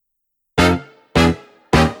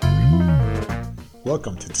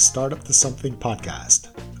Welcome to the Startup to Something podcast.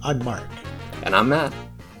 I'm Mark. And I'm Matt.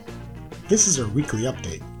 This is our weekly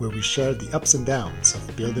update where we share the ups and downs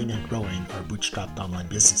of building and growing our bootstrapped online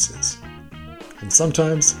businesses. And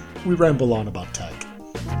sometimes we ramble on about tech.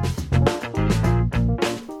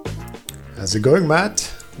 How's it going,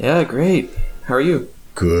 Matt? Yeah, great. How are you?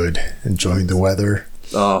 Good. Enjoying the weather.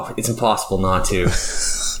 Oh, it's impossible not to.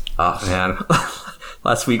 Oh, man.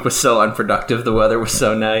 Last week was so unproductive. The weather was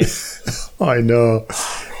so nice. I know.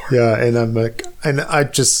 Yeah, and I'm like, and I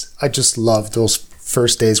just love those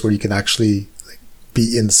first days where you can actually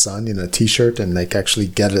be in the sun in a t-shirt and actually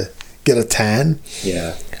get a tan.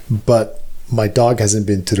 Yeah. But my dog hasn't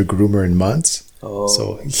been to the groomer in months. Oh.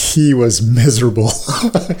 So he was miserable.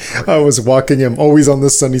 I was walking him always on the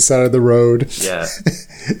sunny side of the road. Yeah.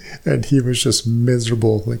 And he was just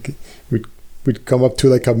miserable. We'd come up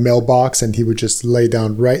to a mailbox and he would just lay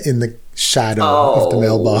down right in the shadow of the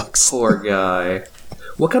mailbox. Poor guy.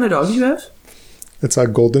 What kind of dog do you have? It's a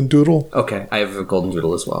golden doodle. Okay, I have a golden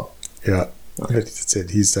doodle as well. Yeah. Okay. That's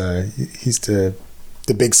it. He's the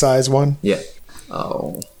big size one. Yeah.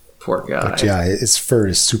 Oh, poor guy. But yeah, his fur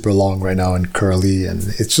is super long right now and curly, and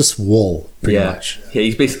it's just wool pretty much. Yeah,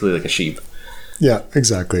 he's basically like a sheep. Yeah,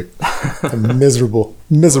 exactly. A miserable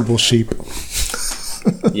sheep.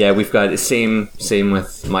 Yeah, we've got the same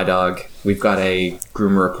with my dog. We've got a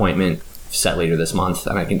groomer appointment set later this month,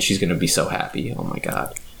 and I think she's going to be so happy. Oh my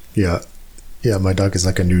god. Yeah. Yeah, my dog is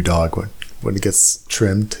like a new dog. When he gets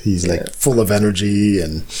trimmed, he's full of energy.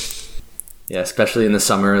 And yeah, especially in the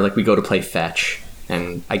summer, we go to play fetch,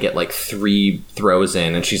 and I get 3 throws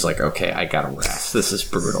in, and she's like, okay, I gotta rest. This is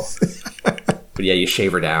brutal. But yeah, you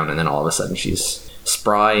shave her down, and then all of a sudden she's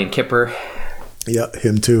spry and kipper. Yeah,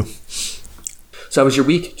 him too. So how was your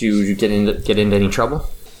week? Did you get into any trouble?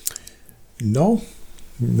 No.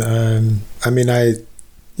 I've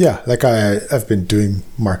been doing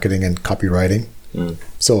marketing and copywriting.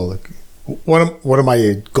 So one of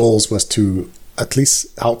my goals was to at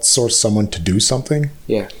least outsource someone to do something.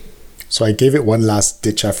 Yeah. So I gave it one last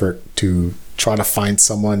ditch effort to try to find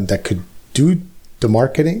someone that could do the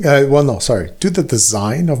marketing. Do the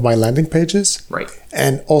design of my landing pages. Right.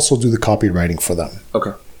 And also do the copywriting for them.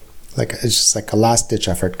 Okay. It's just a last ditch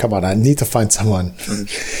effort. Come on, I need to find someone. Mm-hmm.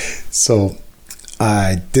 So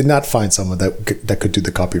I did not find someone that could do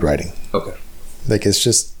the copywriting. Okay. It's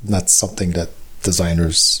just not something that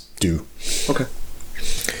designers do. Okay.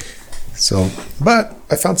 So, but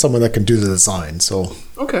I found someone that can do the design. So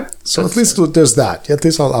okay. So at least there's that. At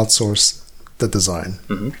least I'll outsource the design,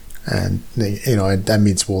 and that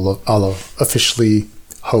means I'll officially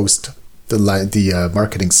host the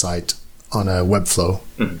marketing site on a Webflow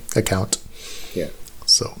account. Yeah.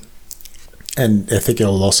 So, and I think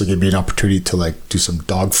it'll also give me an opportunity to do some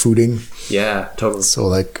dog fooding. Yeah, totally.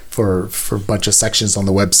 So for a bunch of sections on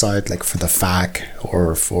the website, for the FAQ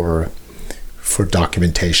or for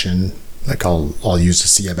documentation, I'll use the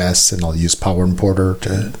CMS and I'll use Power Importer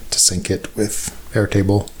to sync it with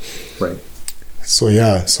Airtable. Right. So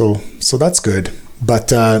yeah, so that's good.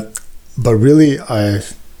 But really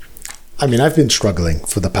I've been struggling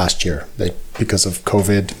for the past year, because of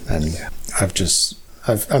COVID, and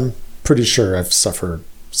I'm pretty sure I've suffered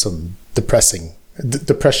some depression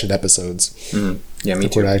episodes. Yeah, me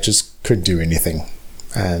too. Where I just couldn't do anything,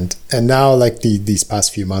 and now these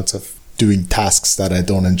past few months of doing tasks that I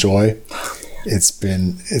don't enjoy, it's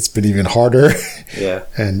been even harder. Yeah.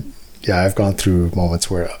 And yeah, I've gone through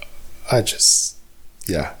moments where I just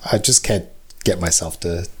can't get myself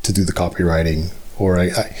to do the copywriting, or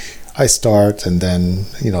I start and then,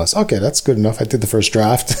 it's okay, that's good enough. I did the first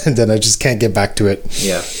draft and then I just can't get back to it.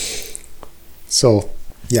 Yeah. So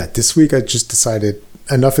yeah, this week I just decided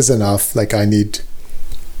enough is enough. I need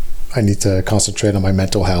to concentrate on my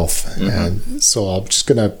mental health. And so I'm just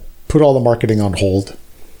going to put all the marketing on hold.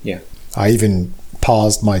 Yeah. I even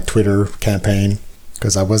paused my Twitter campaign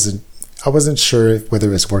because I wasn't sure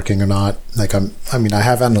whether it's working or not. I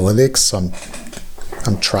have analytics, so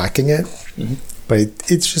I'm tracking it. But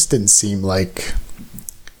it just didn't seem like.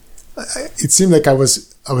 It seemed like I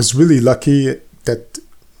was really lucky that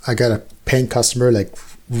I got a paying customer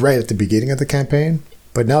right at the beginning of the campaign.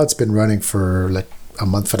 But now it's been running for a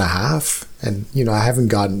month and a half, and I haven't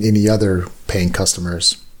gotten any other paying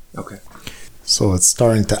customers. Okay. So it's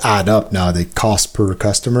starting to add up now. The cost per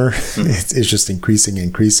customer it's just increasing,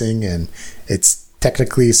 and it's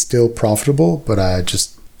technically still profitable. But I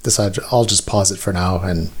just decided I'll just pause it for now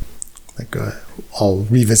and. I'll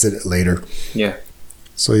revisit it later. Yeah.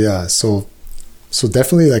 So yeah, so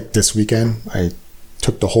definitely this weekend I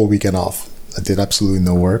took the whole weekend off. I did absolutely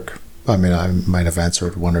no work. I might have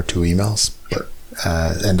answered 1 or 2 emails, but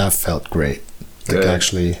and that felt great. Like Good.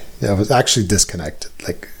 actually, I was actually disconnected.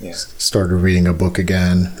 Like Yeah. started reading a book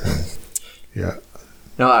again. And, yeah.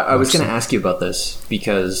 No, I was going to ask you about this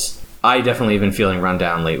because I definitely have been feeling run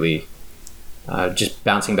down lately. Just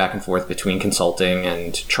bouncing back and forth between consulting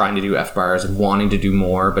and trying to do FBARs and wanting to do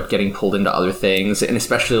more, but getting pulled into other things. And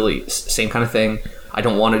especially, same kind of thing. I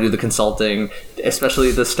don't want to do the consulting,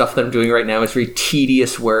 especially the stuff that I'm doing right now is very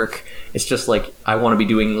tedious work. It's just like I want to be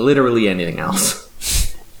doing literally anything else.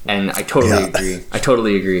 And I totally agree. I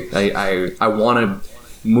totally agree. I want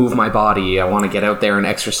to move my body. I want to get out there and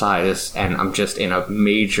exercise. And I'm just in a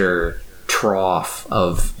major trough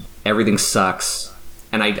of everything sucks.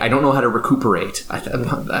 And I don't know how to recuperate.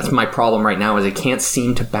 That's my problem right now is I can't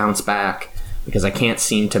seem to bounce back because I can't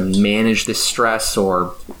seem to manage this stress or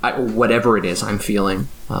whatever it is I'm feeling.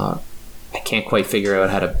 I can't quite figure out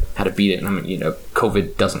how to beat it. And I mean,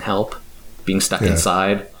 COVID doesn't help. Being stuck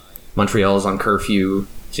inside. Montreal's on curfew.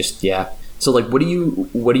 Just So like, what do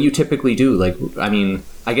you typically do? Like, I mean,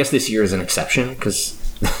 I guess this year is an exception because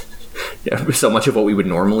so much of what we would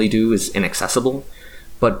normally do is inaccessible.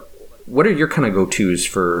 But what are your kind of go-tos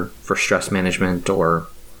for stress management, or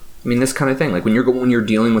I mean, this kind of thing? Like when you're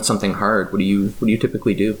dealing with something hard, what do you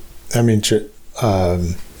typically do? I mean,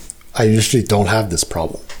 I usually don't have this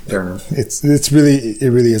problem. Fair enough. It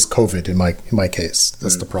really is COVID in my case.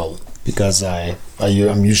 That's the problem because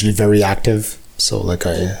I'm usually very active. So like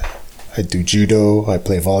I do judo, I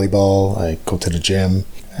play volleyball, I go to the gym,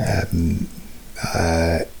 and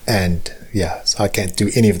so I can't do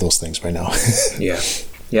any of those things right now.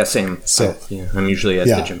 Yeah, same. So I'm usually at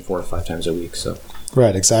the gym 4 or 5 times a week. So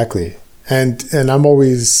right, exactly, and I'm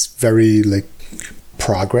always very like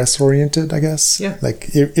progress oriented, I guess. Yeah.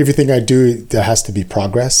 Like everything I do, there has to be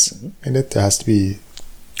progress in it. There has to be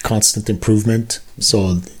constant improvement.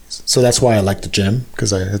 So that's why I like the gym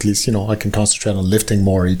because at least I can concentrate on lifting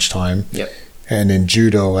more each time. Yep. And in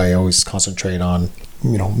judo, I always concentrate on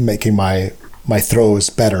making my throws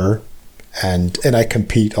better, and I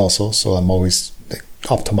compete also. So I'm always like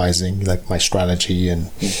optimizing like my strategy and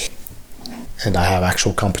I have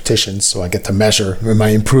actual competitions, so I get to measure am I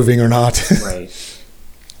improving or not. Right.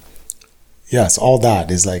 Yes, all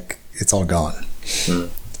that is like it's all gone.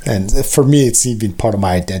 And for me, it's even part of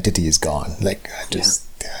my identity is gone. Like I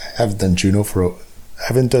haven't done judo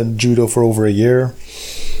for over a year,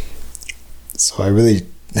 so I really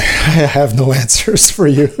have no answers for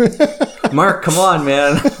you. Mark, come on,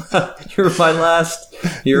 man! You're my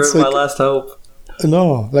last hope.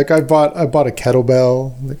 No, like I bought a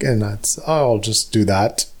kettlebell, and I'll just do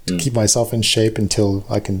that to keep myself in shape until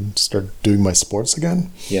I can start doing my sports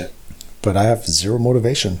again. Yeah. But I have zero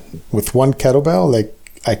motivation with one kettlebell. Like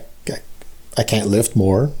I can't lift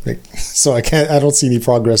more, like, so I don't see any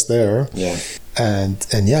progress there. Yeah. And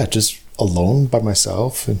just alone by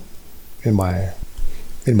myself and in my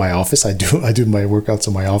office. I do my workouts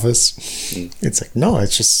in my office. It's like, no,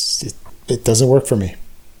 it's just it doesn't work for me.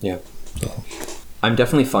 Yeah. So. I'm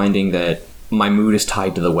definitely finding that my mood is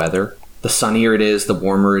tied to the weather. The sunnier it is, the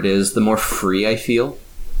warmer it is, the more free I feel.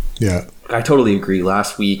 Yeah. I totally agree.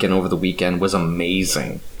 Last week and over the weekend was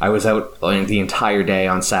amazing. I was out the entire day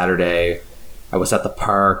on Saturday. I was at the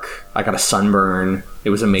park. I got a sunburn.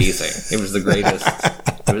 It was amazing. It was the greatest.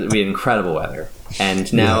 We had incredible weather.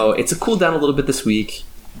 And now it's cooled down a little bit this week,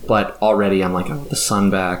 but already I'm like, I want the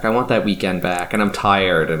sun back. I want that weekend back. And I'm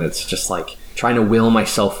tired. And it's just like trying to will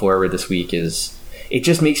myself forward this week it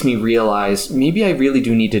just makes me realize maybe I really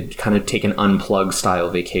do need to kind of take an unplug style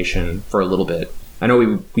vacation for a little bit. I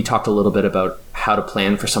know we talked a little bit about how to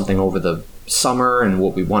plan for something over the summer and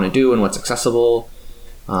what we want to do and what's accessible.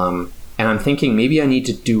 And I'm thinking maybe I need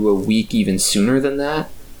to do a week even sooner than that.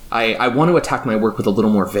 I want to attack my work with a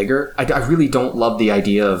little more vigor. I really don't love the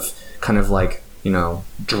idea of kind of like,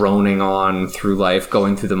 droning on through life,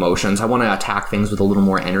 going through the motions. I want to attack things with a little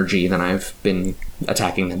more energy than I've been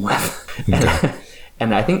attacking them with.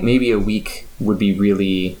 And I think maybe a week would be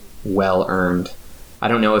really well earned. I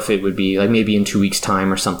don't know if it would be like maybe in 2 weeks'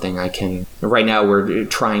 time or something. Right now we're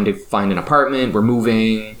trying to find an apartment. We're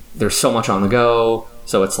moving. There's so much on the go.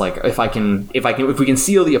 So it's like if we can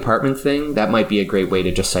seal the apartment thing, that might be a great way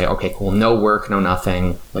to just say, okay, cool, no work, no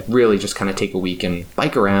nothing. Like really just kind of take a week and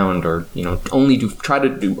bike around, or try to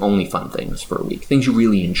do only fun things for a week, things you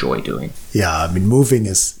really enjoy doing. Yeah, I mean, moving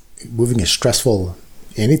is stressful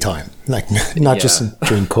anytime. Like not just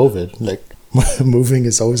during COVID. Like moving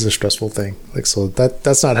is always a stressful thing. Like so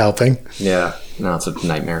that's not helping. Yeah, no, it's a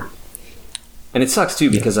nightmare, and it sucks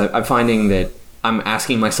too because I'm finding that I'm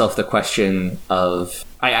asking myself the question of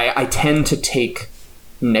I tend to take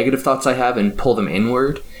negative thoughts I have and pull them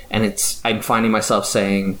inward, and I'm finding myself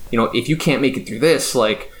saying, if you can't make it through this,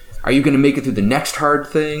 like Are you going to make it through the next hard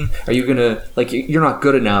thing? Are you going to, like, you're not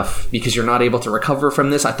good enough because you're not able to recover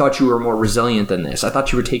from this? I thought you were more resilient than this. I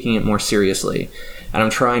thought you were taking it more seriously. And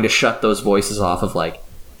I'm trying to shut those voices off of, like,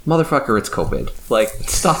 motherfucker, it's COVID. Like,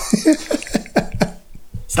 stop.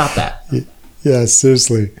 Stop that. Yeah,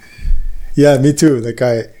 seriously. Yeah, me too. Like,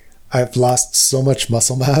 I've lost so much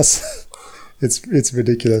muscle mass. It's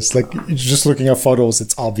ridiculous. Like, just looking at photos,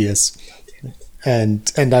 it's obvious.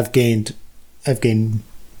 And I've gained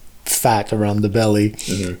fat around the belly.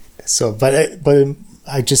 Mm-hmm. So, but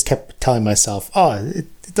I just kept telling myself, it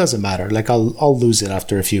doesn't matter. Like, I'll lose it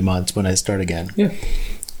after a few months when I start again. Yeah.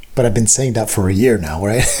 But I've been saying that for a year now,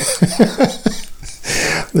 right?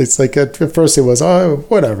 It's like at first it was,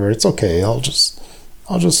 whatever, it's okay. I'll just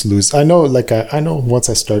lose. I know, like I know once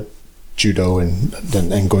I start judo and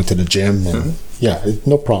go to the gym, and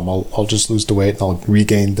no problem. I'll just lose the weight and I'll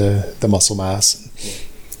regain the muscle mass.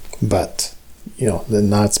 But then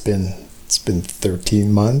now it's been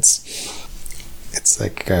 13 months. It's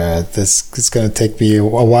like it's gonna take me a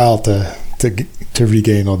while to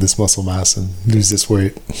regain all this muscle mass and lose this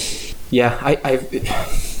weight. Yeah,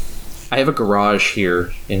 I have a garage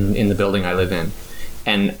here in the building I live in,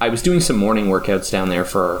 and I was doing some morning workouts down there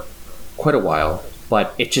for quite a while,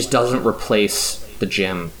 but it just doesn't replace the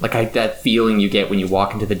gym. Like that feeling you get when you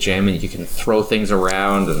walk into the gym and you can throw things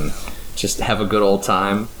around and just have a good old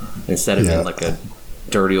time instead of in like a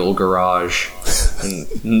dirty old garage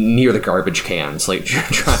and near the garbage cans, like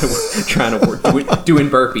trying to work, doing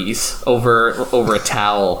burpees over a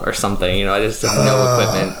towel or something. I just have no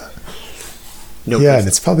equipment. And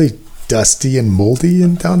it's probably dusty and moldy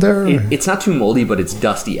down there. It's not too moldy, but it's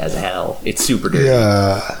dusty as hell. It's super dirty.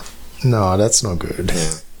 Yeah, no, that's no good.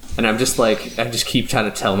 Yeah. And I just keep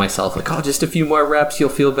trying to tell myself, like, just a few more reps, you'll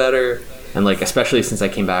feel better. And like, especially since I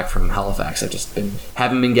came back from Halifax, I just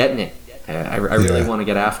haven't been getting it. I really want to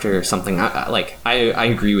get after something. I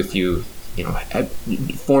agree with you.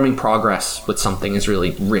 Forming progress with something is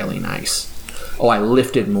really, really nice. I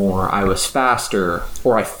lifted more, I was faster,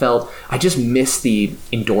 or I just miss the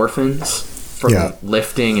endorphins from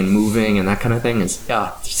lifting and moving and that kind of thing. It's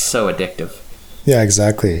so addictive. Yeah,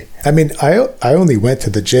 exactly. I mean, I only went to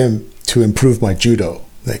the gym to improve my judo.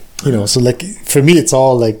 Like, so like for me, it's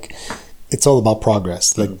all about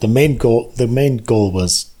progress. Like the main goal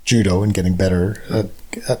was judo and getting better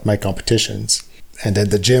at my competitions. And then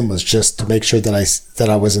the gym was just to make sure that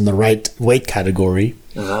I was in the right weight category.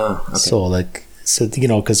 Okay. So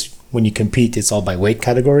because when you compete, it's all by weight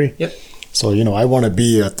category. Yep. So, I want to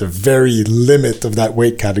be at the very limit of that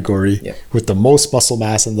weight category with the most muscle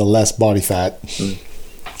mass and the less body fat.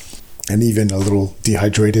 And even a little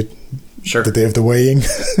dehydrated the day of the weighing.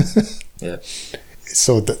 Yeah.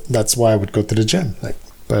 So that's why I would go to the gym.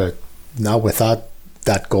 But now without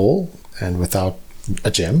that goal and without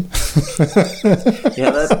a gym.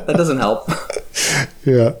 That doesn't help.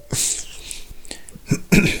 Yeah.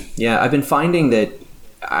 Yeah, I've been finding that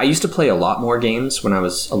I used to play a lot more games when I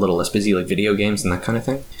was a little less busy, like video games and that kind of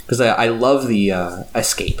thing. Because I love the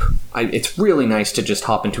escape. It's really nice to just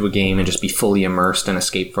hop into a game and just be fully immersed and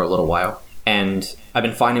escape for a little while. And I've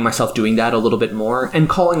been finding myself doing that a little bit more and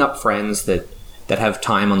calling up friends that have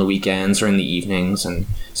time on the weekends or in the evenings and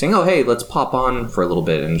saying, hey, let's pop on for a little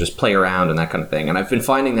bit and just play around and that kind of thing. And I've been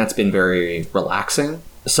finding that's been very relaxing.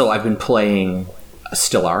 So I've been playing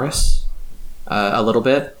Stellaris a little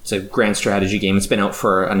bit. It's a grand strategy game. It's been out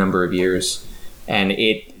for a number of years. And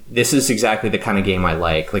this is exactly the kind of game I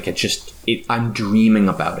like. Like I'm dreaming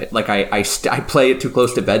about it. Like I play it too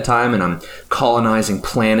close to bedtime and I'm colonizing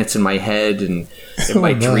planets in my head and in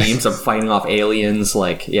my dreams I'm fighting off aliens.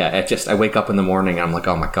 Like, I wake up in the morning and I'm like,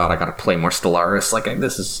 oh my God, I got to play more Stellaris. Like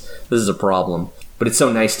this is a problem. But it's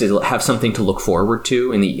so nice to have something to look forward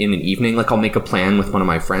to in an evening. Like I'll make a plan with one of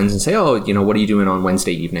my friends and say, what are you doing on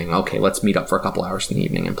Wednesday evening? Okay, let's meet up for a couple hours in the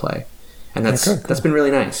evening and play. And that's been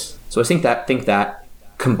really nice. So I think that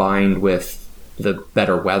combined with the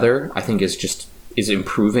better weather, I think is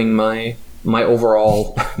improving my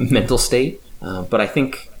overall mental state. But I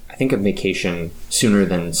think a vacation sooner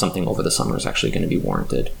than something over the summer is actually going to be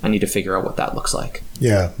warranted. I need to figure out what that looks like.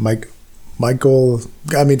 Yeah, my goal,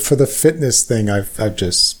 I mean, for the fitness thing, I'm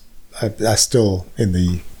still in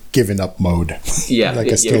the giving up mode. Yeah,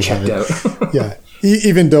 like I still you're checked out. Yeah,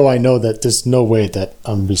 even though I know that there's no way that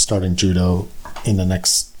I'm restarting judo in the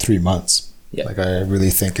next 3 months. Yeah. Like I really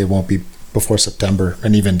think it won't be before September,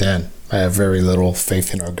 and even then, I have very little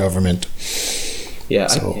faith in our government. Yeah,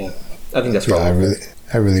 I think that's probably.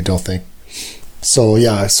 I really don't think. So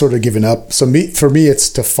yeah, I sort of given up. So for me, it's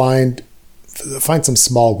to find some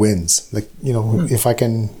small wins. Like if I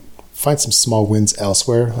can find some small wins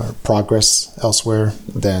elsewhere or progress elsewhere,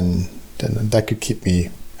 then that could keep me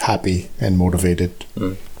happy and motivated.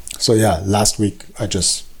 So yeah, last week I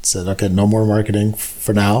just said, okay, no more marketing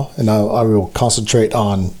for now, and I will concentrate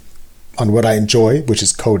on what I enjoy, which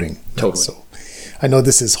is coding. Totally. So I know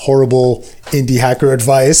this is horrible indie hacker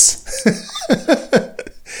advice,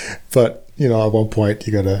 but at one point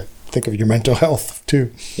you gotta think of your mental health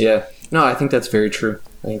too. Yeah. No, I think that's very true.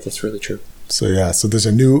 I think that's really true. So yeah, so there's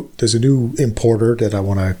a new importer that I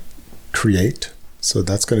want to create. So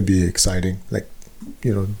that's going to be exciting, like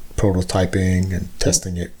prototyping and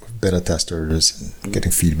testing it with beta testers and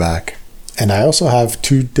getting feedback. And I also have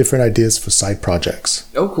 2 different ideas for side projects.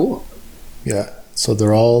 Oh, cool. Yeah, so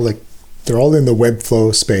they're all in the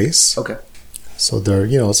Webflow space. Okay. So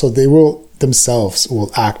they're so they will themselves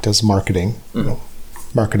will act as marketing,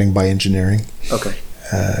 marketing by engineering. Okay.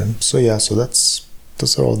 So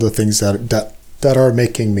those are all the things that are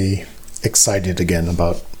making me excited again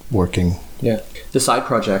about working. Yeah. The side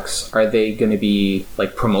projects, are they going to be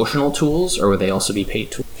like promotional tools, or will they also be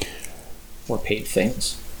paid tools or paid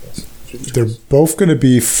things? They're both going to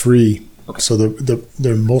be free. Okay. So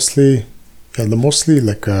they're mostly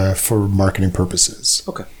like for marketing purposes.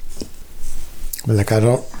 Okay. But like I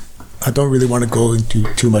don't really want to go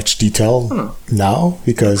into too much detail now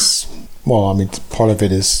because, well, I mean, part of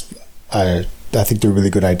it is I think they're really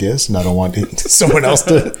good ideas, and I don't want someone else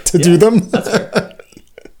to do them. That's fair.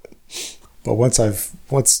 But once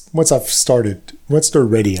I've started, once they're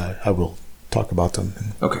ready, I will talk about them.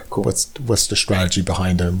 Okay, cool. What's the strategy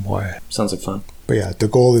behind them? Why? Sounds like fun. But yeah, the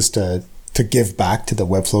goal is to give back to the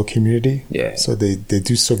Webflow community. Yeah. So they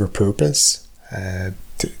do serve a purpose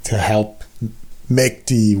to help make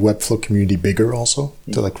the Webflow community bigger, also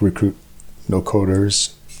to like recruit no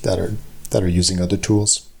coders that are using other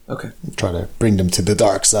tools. Okay. Try to bring them to the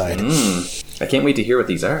dark side. I can't wait to hear what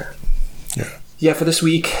these are. Yeah. Yeah, for this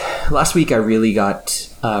week, last week I really got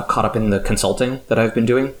caught up in the consulting that I've been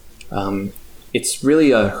doing. It's really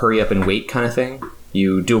a hurry up and wait kind of thing.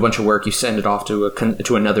 You do a bunch of work, you send it off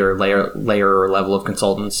to another layer or level of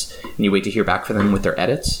consultants, and you wait to hear back from them with their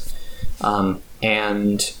edits.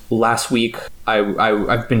 And last week,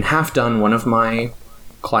 I've been half done one of my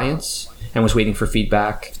clients and was waiting for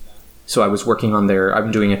feedback. So I was working on I've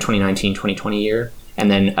been doing a 2019-2020 year. And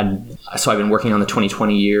then, so I've been working on the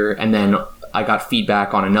 2020 year, and then I got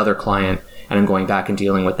feedback on another client, and I'm going back and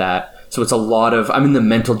dealing with that. So it's I'm in the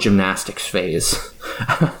mental gymnastics phase.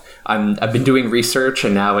 I've been doing research,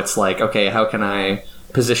 and now it's like, okay, how can I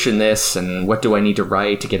position this, and what do I need to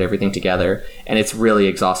write to get everything together? And it's really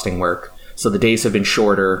exhausting work. So the days have been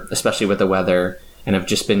shorter, especially with the weather, and I've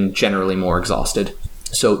just been generally more exhausted.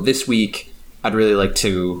 So this week, I'd really like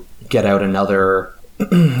to get out another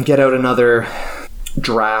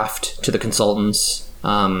draft to the consultants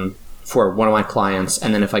for one of my clients,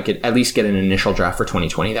 and then if I could at least get an initial draft for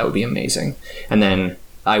 2020, that would be amazing. And then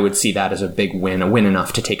I would see that as a big win, a win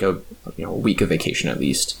enough to take a week of vacation at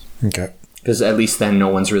least. Okay. Because at least then no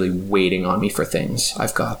one's really waiting on me for things.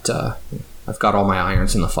 I've got all my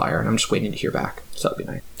irons in the fire, and I'm just waiting to hear back. So that'd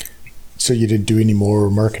be nice. So you didn't do any more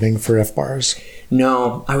marketing for FBars?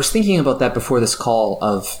 No, I was thinking about that before this call.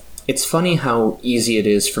 It's funny how easy it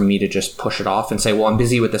is for me to just push it off and say, well, I'm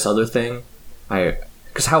busy with this other thing.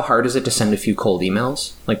 Because how hard is it to send a few cold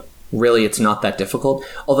emails? Like, really, it's not that difficult.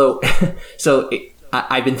 Although,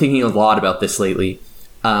 I've been thinking a lot about this lately.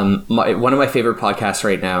 One of my favorite podcasts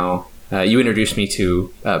right now, you introduced me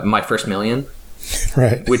to My First Million.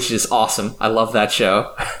 Right. Which is awesome. I love that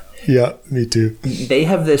show. Yeah, me too. They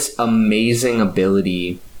have this amazing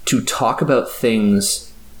ability to talk about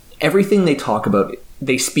things. Everything they talk about,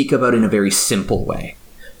 they speak about in a very simple way.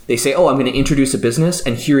 They say, oh, I'm going to introduce a business,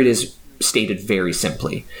 and here it is stated very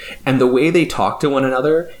simply. And the way they talk to one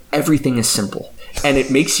another, everything is simple. And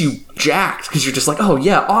it makes you jacked because you're just like, oh,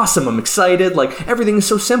 yeah, awesome. I'm excited. Like, everything is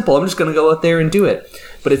so simple. I'm just going to go out there and do it.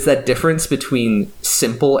 But it's that difference between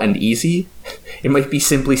simple and easy. It might be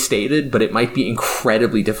simply stated, but it might be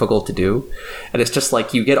incredibly difficult to do. And it's just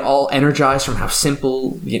like you get all energized from how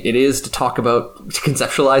simple it is to talk about, to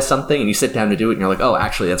conceptualize something, and you sit down to do it, and you're like, oh,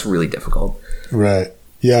 actually, that's really difficult. Right.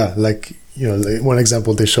 Yeah. Like, like one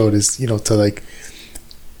example they showed is,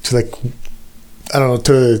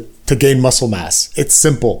 to gain muscle mass. It's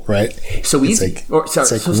simple, right? So easy.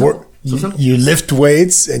 You lift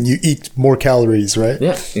weights and you eat more calories, right?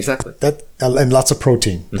 Yeah, exactly. And lots of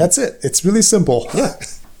protein. Mm-hmm. That's it. It's really simple. Yeah.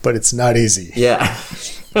 But it's not easy. Yeah.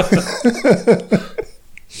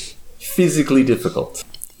 Physically difficult.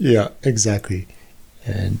 Yeah, exactly.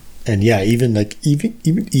 And yeah, even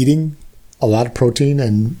eating a lot of protein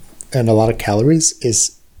and a lot of calories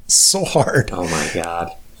is so hard. Oh my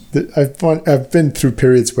God. I've been through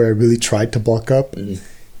periods where I really tried to bulk up,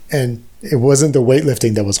 and it wasn't the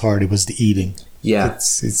weightlifting that was hard; it was the eating. Yeah,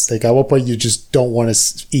 it's like at one point you just don't want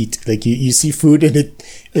to eat. Like you see food and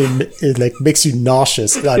it like makes you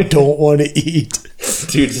nauseous. I don't want to eat.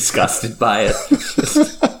 Too disgusted by it.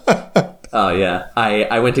 Oh yeah,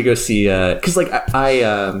 I went to go see because like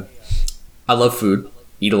I love food,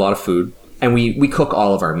 eat a lot of food, and we cook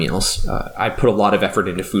all of our meals. I put a lot of effort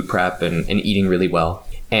into food prep and eating really well.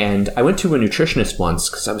 And I went to a nutritionist once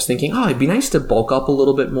because I was thinking, it'd be nice to bulk up a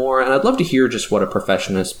little bit more, and I'd love to hear just what a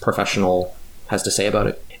professional has to say about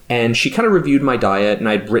it. And she kind of reviewed my diet, and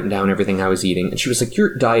I'd written down everything I was eating, and she was like,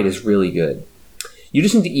 your diet is really good. You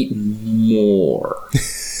just need to eat more.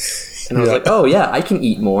 And I was like, oh yeah, I can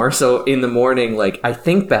eat more. So in the morning, like I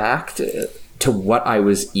think back to what I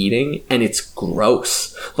was eating, and it's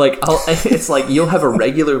gross. Like it's like you'll have a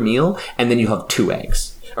regular meal, and then you have 2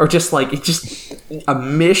 eggs. Or just like it's just a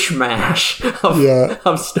mishmash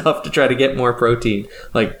of stuff to try to get more protein.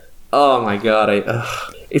 Like, oh my god,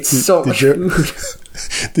 it's so much food.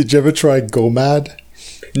 Did you ever try GoMad?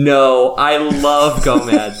 No, I love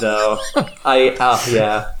GoMad though.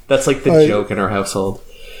 Yeah, that's like the joke in our household.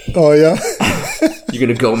 Oh yeah, you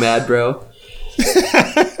gonna go mad, bro?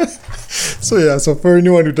 So for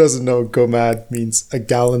anyone who doesn't know, GoMad means a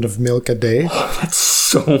gallon of milk a day. Oh, that's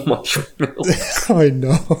so much milk. I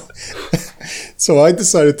know. So I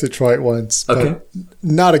decided to try it once, but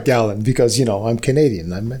not a gallon because, I'm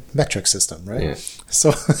Canadian. I'm a metric system, right? Yeah.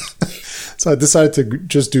 So I decided to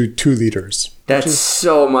just do 2 liters. That's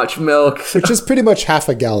so much milk. Which is pretty much half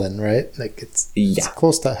a gallon, right? Like it's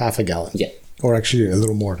close to half a gallon. Yeah. Or actually a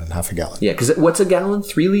little more than half a gallon. Yeah, because what's a gallon?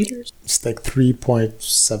 3 liters? It's like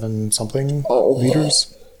 3.7 something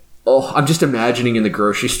liters. Oh, I'm just imagining in the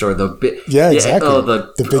grocery store the big... Yeah, exactly.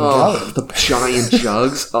 The big gallon. The giant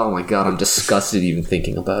jugs. Oh my god, I'm disgusted even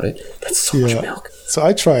thinking about it. That's so much milk. So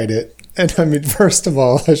I tried it. And I mean, first of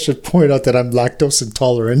all, I should point out that I'm lactose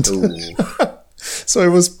intolerant. So it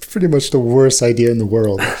was pretty much the worst idea in the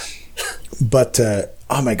world. But,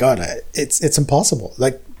 oh my god, it's impossible.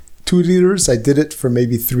 Like, 2 liters, I did it for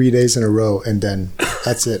maybe 3 days in a row, and then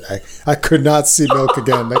that's it. I could not see milk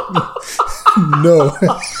again. Like, no.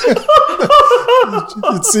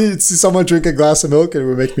 You'd see someone drink a glass of milk and it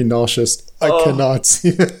would make me nauseous. I cannot see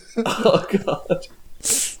it. Oh, God.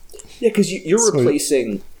 Yeah, because you're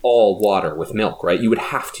replacing all water with milk, right? You would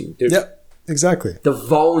have to. Yeah, exactly. The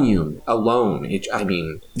volume alone,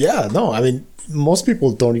 Yeah, no, I mean, most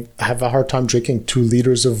people don't have a hard time drinking 2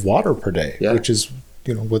 liters of water per day, which is,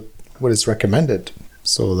 what is recommended.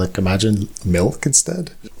 So, like, imagine milk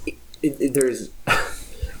instead.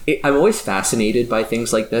 I'm always fascinated by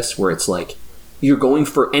things like this, where it's like, you're going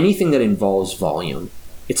for anything that involves volume.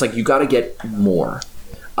 It's like, you got to get more.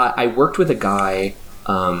 I worked with a guy,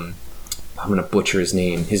 I'm going to butcher his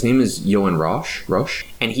name. His name is Johan Roche,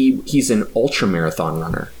 and he's an ultra marathon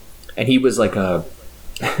runner. And he was like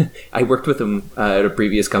I worked with him at a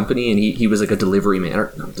previous company, and he was like a delivery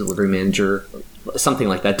manager, something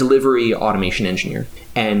like that, delivery automation engineer.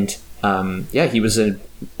 And he was an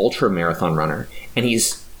ultra marathon runner, and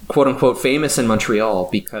he's quote unquote famous in Montreal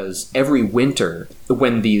because every winter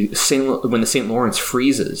when the St. Lawrence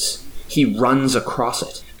freezes, he runs across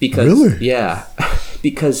it. Because really? Yeah,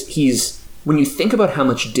 because when you think about how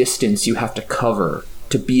much distance you have to cover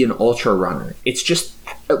to be an ultra runner, it's just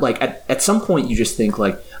like at some point you just think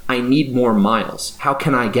like, I need more miles. How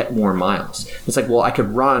can I get more miles? It's like, well, I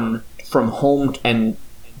could run from home and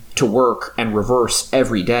to work and reverse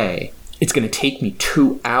every day. It's going to take me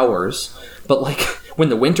 2 hours. But like when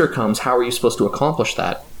the winter comes, how are you supposed to accomplish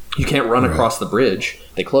that? You can't run across the bridge.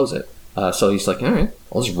 They close it. So he's like, all right,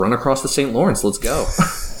 I'll just run across the St. Lawrence. Let's go.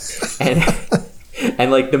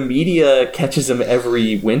 and like the media catches him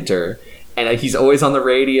every winter. And he's always on the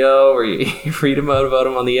radio, or you read about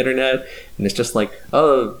him on the internet. And it's just like,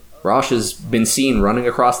 oh, Roche has been seen running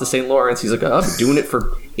across the St. Lawrence. He's like, oh, I've been doing it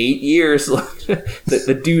for 8 years.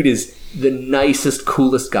 the dude is the nicest,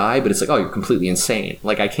 coolest guy, but it's like, oh, you're completely insane.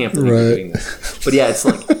 Like, I can't believe you're doing this. But yeah, it's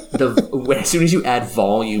like, as soon as you add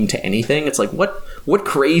volume to anything, it's like, what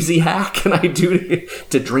crazy hack can I do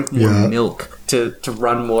to drink more milk, to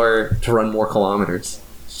run more kilometers?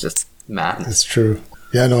 It's just madness. It's true.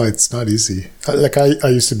 Yeah, no, it's not easy. Like I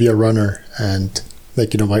used to be a runner, and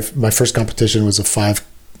like, my first competition was a 5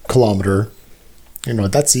 kilometer.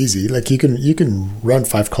 That's easy. Like you can run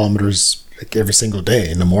 5 kilometers like every single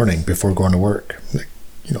day in the morning before going to work. Like,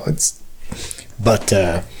 but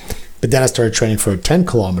then I started training for a 10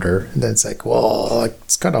 kilometer, and then it's like, well,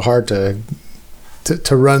 it's kind of hard to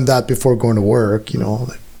run that before going to work.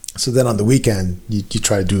 So then on the weekend, you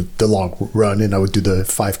try to do the long run, and I would do the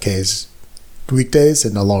 5Ks weekdays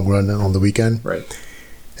and a long run on the weekend. Right.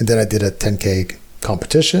 And then I did a 10K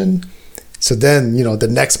competition. So then, you know, the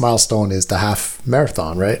next milestone is the half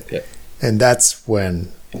marathon, right? Yeah. And that's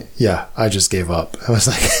when, I just gave up. I was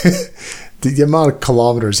like, the amount of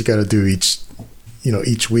kilometers you got to do each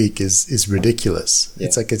week is ridiculous. Yeah.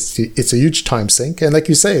 It's like, it's a huge time sink. And like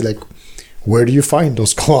you say, like, where do you find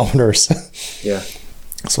those kilometers? Yeah.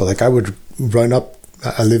 So like I would run up,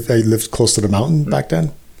 I lived close to the mountain back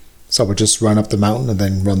then. So I would just run up the mountain and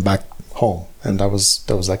then run back home. And that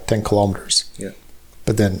was like 10 kilometers. Yeah.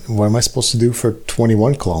 But then what am I supposed to do for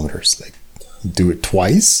 21 kilometers? Like do it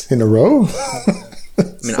twice in a row? I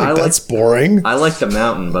mean, that's boring. I like the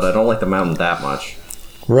mountain, but I don't like the mountain that much.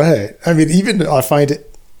 Right. I mean, even I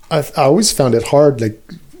always found it hard, like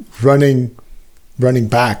running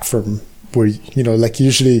back from where, you know, like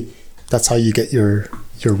usually that's how you get your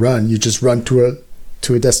run. You just run to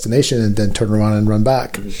a destination and then turn around and run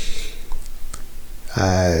back.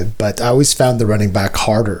 But I always found the running back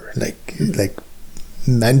harder, like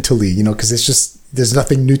mentally, you know, because it's just, there's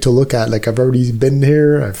nothing new to look at. Like I've already been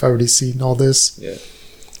here. I've already seen all this. Yeah.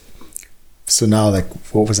 So now, like,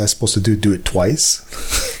 what was I supposed to do? Do it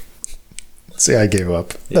twice? So I gave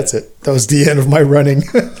up. Yeah. That's it. That was the end of my running.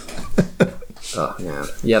 Oh man,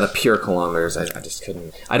 yeah, the pure kilometers. I just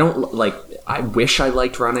couldn't. I don't like. I wish I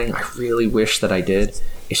liked running. I really wish that I did.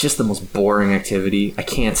 It's just the most boring activity. I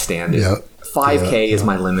can't stand it. Yep. 5K is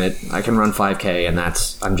my limit. I can run 5K, and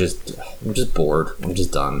I'm just bored. I'm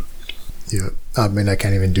just done. Yeah, I mean, I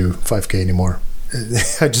can't even do 5K anymore.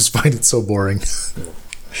 I just find it so boring.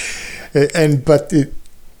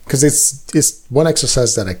 Because it's one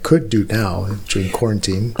exercise that I could do now during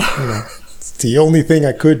quarantine. You know, it's the only thing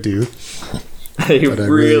I could do. You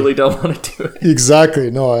really don't want to do it. Exactly.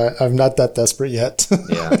 No, I'm not that desperate yet.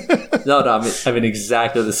 Yeah. No, I'm in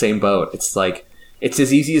exactly the same boat. It's like, it's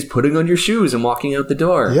as easy as putting on your shoes and walking out the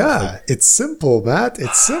door. Yeah, it's simple, Matt.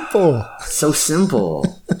 It's simple. So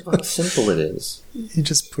simple. How simple it is. You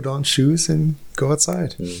just put on shoes and go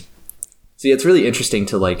outside. See, it's really interesting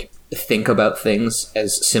to like think about things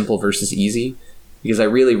as simple versus easy, because I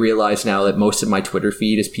really realize now that most of my Twitter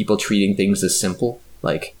feed is people treating things as simple.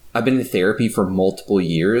 Like, I've been in therapy for multiple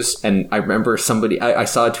years, and I remember I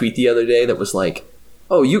saw a tweet the other day that was like,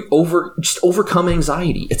 oh, just overcome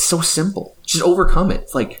anxiety. It's so simple. Just overcome it.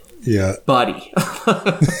 It's like, yeah, buddy.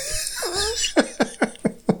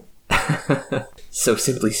 So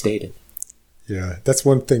simply stated. Yeah, that's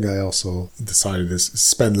one thing I also decided is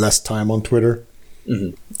spend less time on Twitter.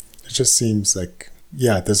 Mm-hmm. It just seems like,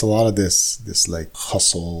 there's a lot of this like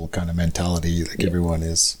hustle kind of mentality. Like everyone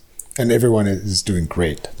is doing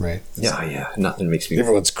great, right? Yeah. Nothing makes me.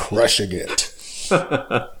 Everyone's crushing it.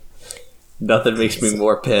 Nothing makes me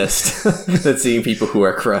more pissed than seeing people who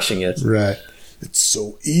are crushing it. Right. It's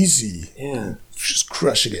so easy. Yeah. Just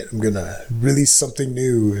crushing it. I'm going to release something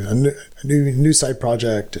new, a new side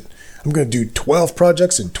project. And I'm going to do 12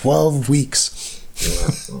 projects in 12 weeks. Yeah.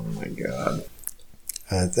 Oh my God.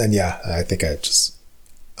 I think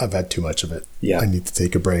I've had too much of it. Yeah. I need to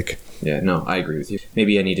take a break. Yeah, no, I agree with you.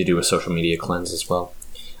 Maybe I need to do a social media cleanse as well.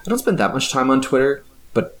 I don't spend that much time on Twitter,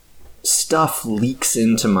 but stuff leaks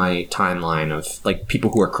into my timeline of like people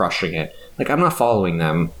who are crushing it. Like, I'm not following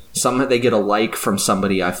them. They get a like from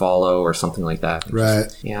somebody I follow or something like that. Right.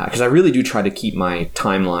 Yeah, because I really do try to keep my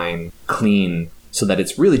timeline clean so that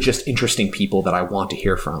it's really just interesting people that I want to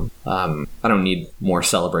hear from. I don't need more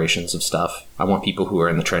celebrations of stuff. I want people who are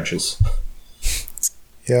in the trenches.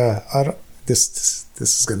 Yeah, this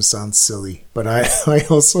is going to sound silly, but I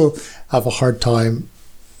also have a hard time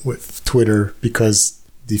with Twitter because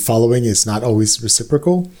the following is not always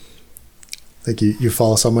reciprocal. Like you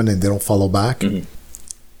follow someone and they don't follow back. Mm-hmm.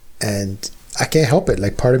 And I can't help it.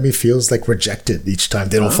 Like part of me feels like rejected each time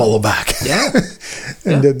they don't follow back. Yeah.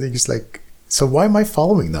 And then they're just like, so why am I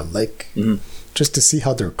following them? Like just to see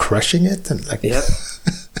how they're crushing it? And like, yeah.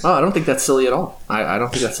 Oh, I don't think that's silly at all. I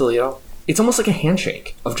don't think that's silly at all. It's almost like a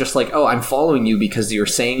handshake of just like, oh, I'm following you because you're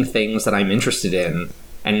saying things that I'm interested in,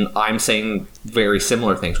 and I'm saying very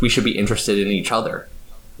similar things. We should be interested in each other.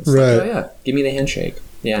 It's right. Like, oh yeah, give me the handshake.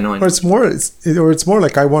 Yeah, no. Or it's more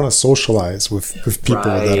like I want to socialize with people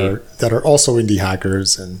that are also indie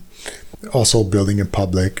hackers and also building in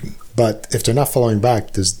public. But if they're not following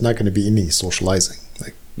back, there's not going to be any socializing.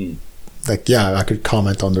 Like I could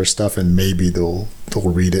comment on their stuff and maybe they'll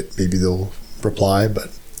read it, maybe they'll reply,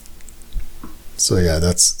 but. So yeah,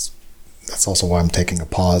 that's also why I'm taking a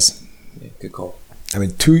pause. Yeah, good call. I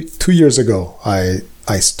mean, two years ago, I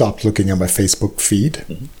stopped looking at my Facebook feed,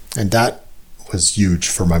 and that was huge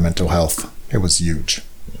for my mental health. It was huge.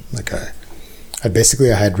 Like I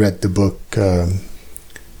had read the book.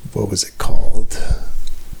 What was it called?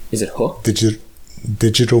 Is it Hook?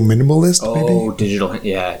 Digital Minimalist. Oh, maybe?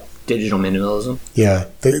 digital minimalism. Yeah,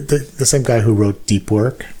 the same guy who wrote Deep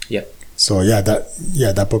Work. Yep. So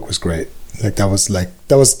that book was great. Like that was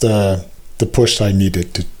the push I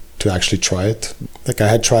needed to actually try it. Like I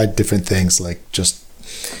had tried different things, like just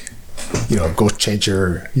go change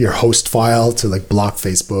your host file to like block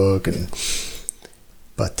Facebook,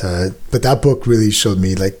 but that book really showed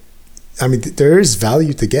me there is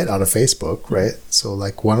value to get out of Facebook, right? So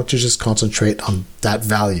like why don't you just concentrate on that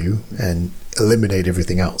value and eliminate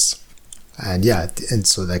everything else? And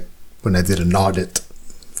so like when I did an audit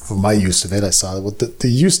for my use of it, I saw the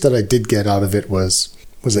use that I did get out of it was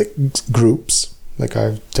like groups. Like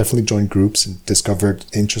I definitely joined groups and discovered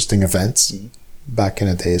interesting events back in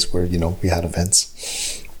the days where we had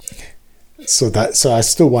events. So I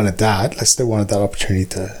still wanted that. I still wanted that opportunity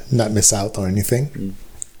to not miss out on anything.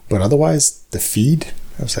 But otherwise, the feed,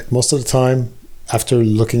 I was like, most of the time after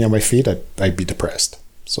looking at my feed, I'd be depressed.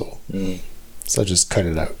 So I just cut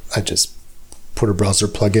it out. I just put a browser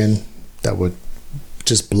plugin that would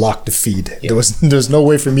just block the feed. Yep. There's no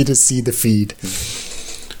way for me to see the feed.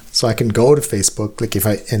 So I can go to Facebook, like if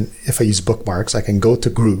I use bookmarks, I can go to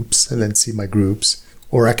groups and then see my groups,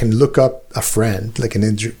 or I can look up a friend, like an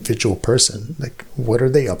individual person, like what are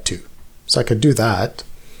they up to? So I could do that,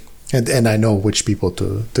 and I know which people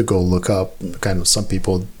to go look up. Kind of some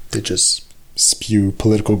people, they just spew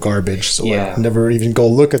political garbage, so I never even go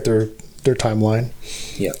look at their timeline.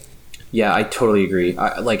 Yeah, I totally agree.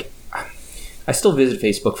 I still visit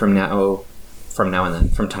Facebook from now and then,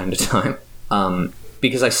 from time to time.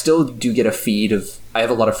 Because I still do get a feed of, I have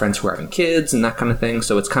a lot of friends who are having kids and that kind of thing,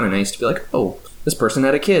 so it's kind of nice to be like, oh, this person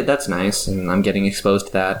had a kid, that's nice, and I'm getting exposed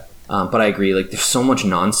to that. But I agree, like, there's so much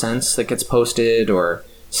nonsense that gets posted, or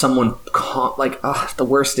someone, the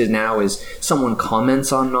worst is someone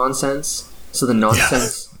comments on nonsense, so the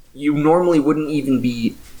nonsense, you normally wouldn't even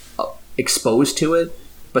be exposed to it,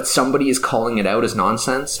 but somebody is calling it out as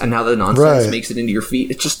nonsense, and now the nonsense makes it into your feed.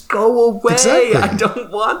 It's just, go away. Exactly. I don't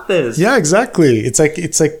want this. Yeah, exactly. It's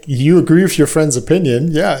like you agree with your friend's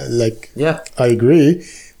opinion. Yeah, I agree,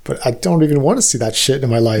 but I don't even want to see that shit in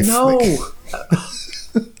my life. No.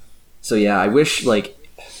 So yeah, I wish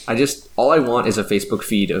all I want is a Facebook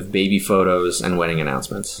feed of baby photos and wedding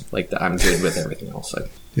announcements. Like I'm good with everything else.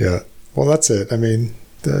 Yeah. Well, that's it. I mean,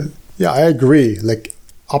 I agree. Like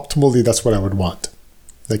optimally, that's what I would want.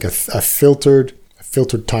 Like a filtered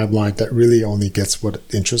timeline that really only gets what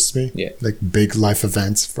interests me. Yeah. Like big life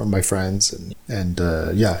events from my friends, and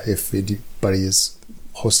if anybody is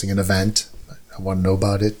hosting an event, I want to know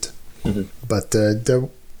about it. Mm-hmm. But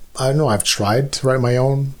I don't know. I've tried to write my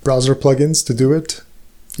own browser plugins to do it.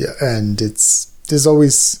 Yeah, and there's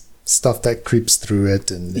always stuff that creeps through it,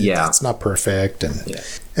 and it's not perfect,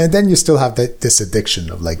 and then you still have this addiction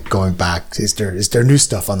of like going back. Is there new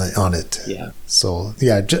stuff on it? Yeah. So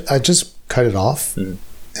I just cut it off. Mm.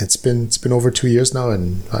 It's been over 2 years now,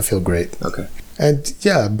 and I feel great. Okay. And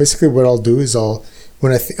basically what I'll do is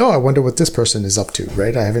when I think, I wonder what this person is up to,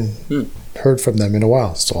 right? I haven't heard from them in a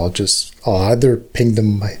while, so I'll either ping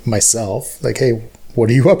them myself, like, hey, what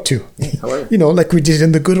are you up to? How are you? Like we did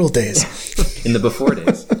in the good old days. In the before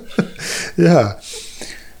days. Yeah.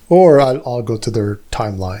 Or I'll go to their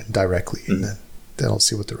timeline directly, and then I'll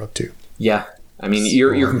see what they're up to. Yeah. I mean,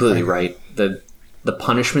 you're completely right. The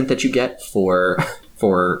punishment that you get for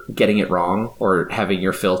getting it wrong or having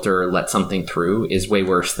your filter let something through is way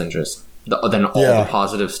worse than all the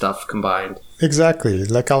positive stuff combined. Exactly.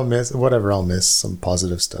 Like I'll miss some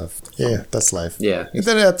positive stuff. Yeah, that's life. Yeah. And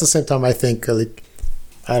then at the same time, I think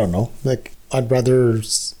I don't know, like I'd rather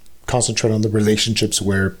concentrate on the relationships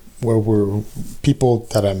where we're people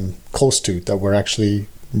that I'm close to, that we're actually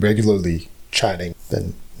regularly chatting,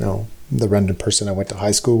 than the random person I went to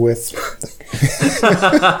high school with.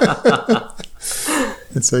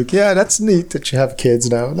 It's like, yeah, that's neat that you have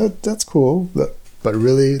kids now. That's cool. But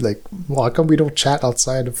really, like, well, how come we don't chat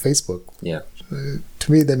outside of Facebook? Yeah.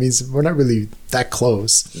 To me, that means we're not really that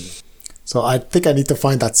close. Mm. So I think I need to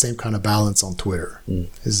find that same kind of balance on Twitter.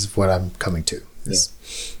 Is what I'm coming to.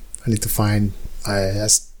 I need to find.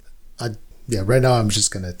 Right now I'm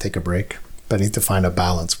just gonna take a break, but I need to find a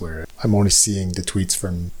balance where I'm only seeing the tweets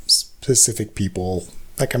from specific people.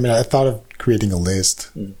 Like, I mean, I thought of creating a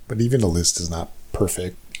list, but even a list is not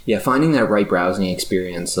perfect. Yeah, finding that right browsing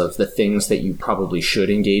experience of the things that you probably should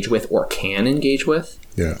engage with or can engage with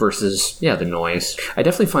versus the noise. I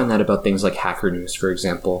definitely find that about things like Hacker News, for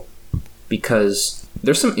example, because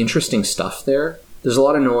there's some interesting stuff there. There's a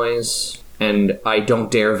lot of noise, and I don't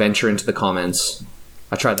dare venture into the comments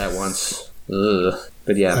I tried that once. Ugh.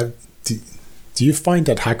 But yeah. Do you find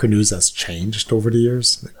that Hacker News has changed over the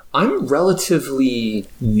years? I'm relatively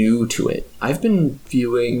new to it. I've been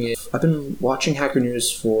watching Hacker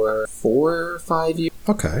News for 4 or 5 years.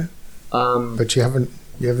 Okay. But you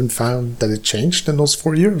haven't found that it changed in those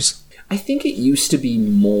 4 years? I think it used to be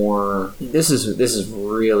more. This is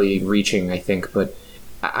really reaching, I think, but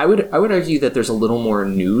I would argue that there's a little more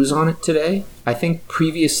news on it today. I think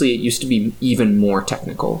previously it used to be even more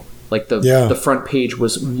technical. Like the front page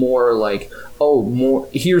was more like,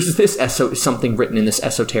 here's this something written in this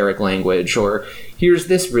esoteric language, or here's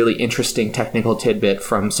this really interesting technical tidbit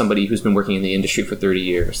from somebody who's been working in the industry for 30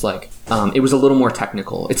 years. Like, it was a little more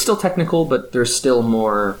technical. It's still technical, but there's still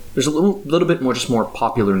more. There's a little bit more, just more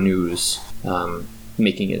popular news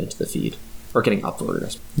making it into the feed or getting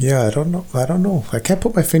uploaded. Yeah, I don't know. I can't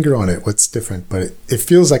put my finger on it. What's different, but it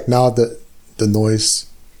feels like now the noise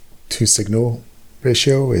to signal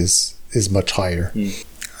ratio is much higher.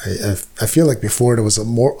 I feel like before there was a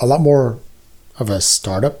lot more of a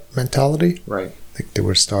startup mentality. Right. Like there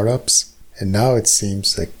were startups, and now it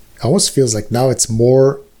seems like almost feels like now it's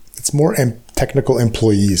more technical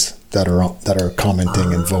employees that are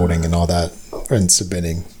commenting and voting and all that and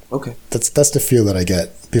submitting. Okay. That's the feel that I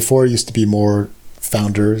get. Before it used to be more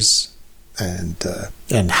founders and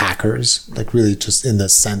hackers, like really just in the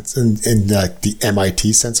sense in like the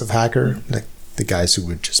MIT sense of hacker, like the guys who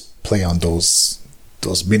would just play on those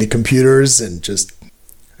mini computers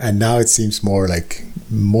and now it seems more like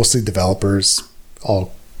mostly developers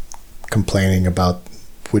all complaining about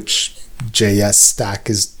which JS stack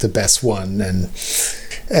is the best one and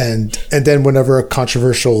then whenever a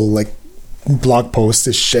controversial like blog post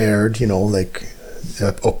is shared, like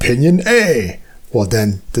opinion A, well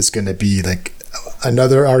then there's going to be like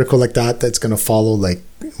another article like that's going to follow like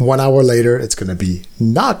 1 hour later. It's going to be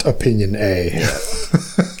not opinion A. Yeah.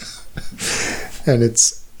 And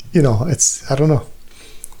it's I don't know.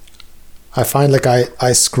 I find like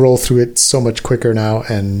I scroll through it so much quicker now,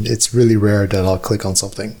 and it's really rare that I'll click on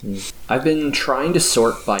something. I've been trying to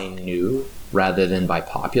sort by new rather than by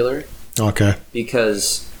popular. Okay.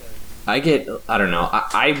 Because I don't know.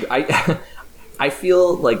 I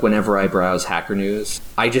feel like whenever I browse Hacker News,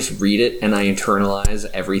 I just read it and I internalize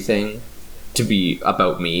everything to be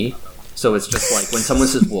about me. So it's just like when someone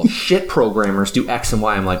says, well, shit programmers do X and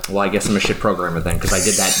Y, I'm like, well, I guess I'm a shit programmer then because I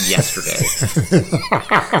did that yesterday.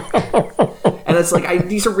 And it's like,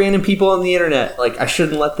 these are random people on the internet. Like, I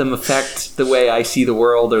shouldn't let them affect the way I see the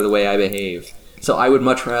world or the way I behave. So I would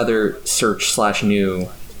much rather search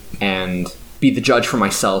 /new and be the judge for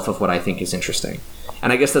myself of what I think is interesting.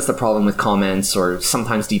 And I guess that's the problem with comments or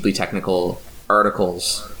sometimes deeply technical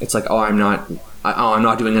articles. It's like, I'm not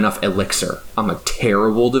doing enough Elixir. I'm a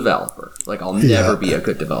terrible developer. Like, I'll never be a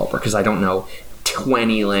good developer because I don't know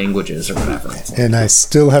 20 languages or whatever. And I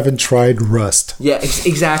still haven't tried Rust. Yeah,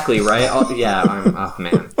 exactly, right?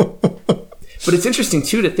 Man. But it's interesting,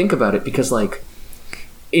 too, to think about it because, like,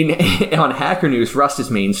 on Hacker News, Rust is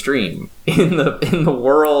mainstream. In the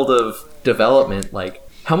world of development, like,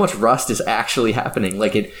 how much Rust is actually happening?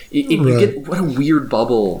 Like, you get what a weird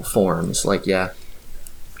bubble forms. Like, yeah.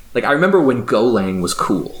 Like, I remember when Golang was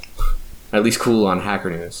cool. At least cool on Hacker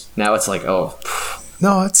News. Now it's like, oh.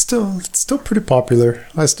 No, it's still pretty popular.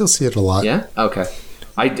 I still see it a lot. Yeah? Okay.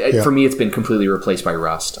 For me, it's been completely replaced by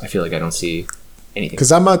Rust. I feel like I don't see anything.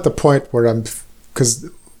 Because I'm at the point where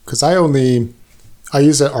because I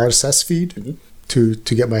use an RSS feed to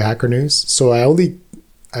get my Hacker News. So I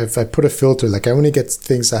put a filter. Like, I only get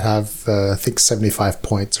things that have, I think, 75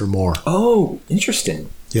 points or more. Oh, interesting.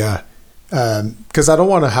 Yeah. Because I don't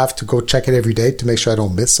want to have to go check it every day to make sure I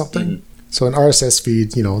don't miss something. Mm-hmm. So an RSS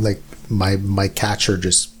feed, like my catcher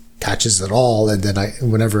just catches it all, and then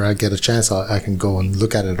whenever I get a chance, I can go and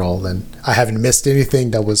look at it all, and I haven't missed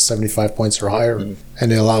anything that was 75 points or higher,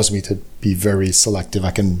 and it allows me to be very selective.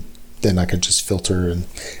 I can just filter,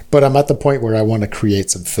 but I'm at the point where I want to create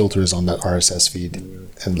some filters on that RSS feed,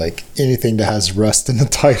 and like anything that has Rust in the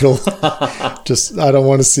title, just I don't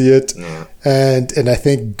want to see it. Yeah. And I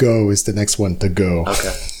think Go is the next one to go.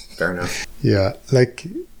 Okay, fair enough. Yeah, like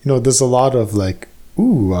there's a lot of like,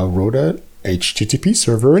 ooh, I wrote a HTTP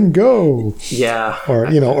server in Go. Yeah. Or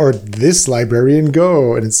or this library in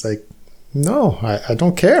Go, and it's like, no, I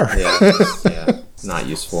don't care. Yeah, not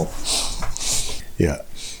useful. Yeah.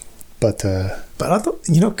 But I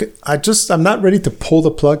don't, I'm not ready to pull the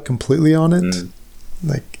plug completely on it.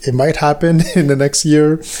 Like, it might happen in the next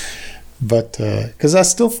year, but because I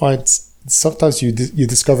still find sometimes you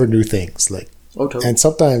discover new things, like, totally. and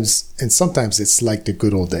sometimes it's like the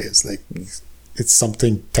good old days. Like, it's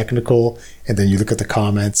something technical, and then you look at the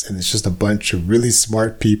comments and it's just a bunch of really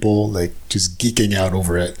smart people like just geeking out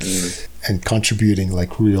over it and contributing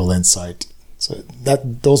like real insight. So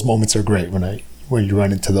those moments are great when you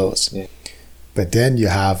run into those. Yeah. But then you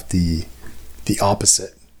have the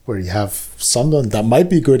opposite, where you have someone that might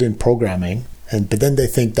be good in programming, but then they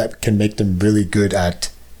think that can make them really good at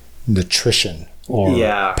nutrition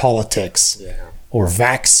or politics or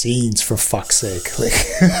vaccines, for fuck's sake. Like,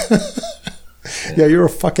 yeah, you're a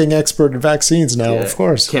fucking expert in vaccines now, of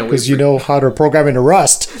course, because you know how to program into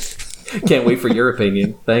Rust. Can't wait for your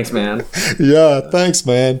opinion. Thanks, man. Yeah, thanks,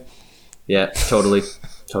 man. Yeah, totally.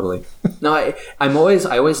 No, I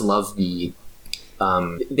always love the.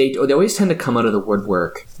 They always tend to come out of the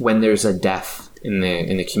woodwork when there's a death in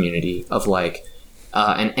the community of like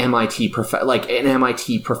an MIT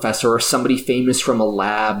professor or somebody famous from a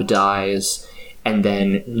lab dies, and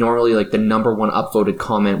then normally like the number one upvoted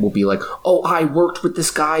comment will be like, "Oh, I worked with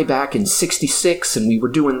this guy back in '66, and we were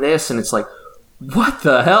doing this," and it's like, what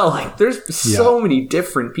the hell? Like, there's so many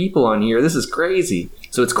different people on here. This is crazy.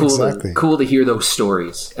 So it's cool to hear those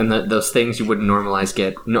stories and those things you wouldn't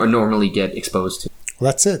normally get exposed to.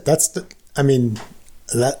 Well, that's it. That's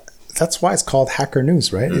why it's called Hacker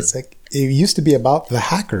News, right? It's like it used to be about the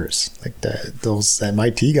hackers, like those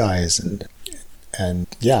MIT guys, and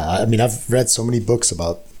yeah. I mean, I've read so many books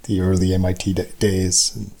about the early MIT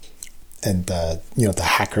days and the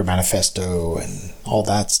Hacker Manifesto and all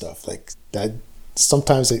that stuff. Like that.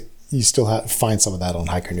 Sometimes you still find some of that on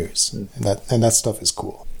Hacker News, and that stuff is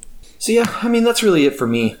cool. So yeah, I mean, that's really it for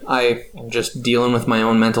me. I'm just dealing with my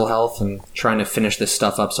own mental health and trying to finish this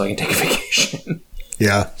stuff up so I can take a vacation.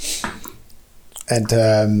 Yeah.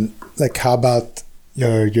 And like, how about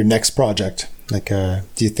your next project? Like, do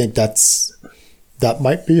you think that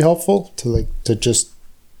might be helpful to just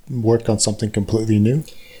work on something completely new?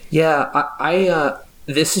 Yeah, I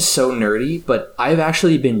this is so nerdy, but I've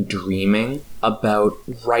actually been dreaming about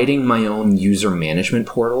writing my own user management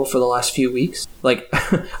portal for the last few weeks. Like,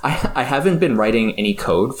 I haven't been writing any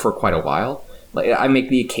code for quite a while. Like, I make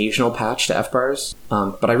the occasional patch to FBars,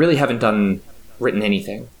 but I really haven't written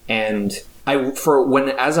anything. And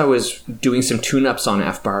as I was doing some tune-ups on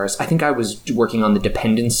FBars, I think I was working on the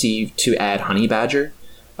dependency to add Honeybadger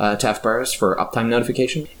to FBars for uptime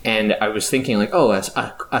notification. And I was thinking like,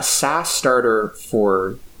 a SaaS starter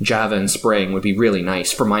for Java and Spring would be really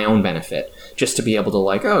nice for my own benefit, just to be able to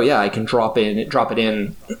like, I can drop it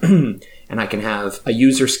in and I can have a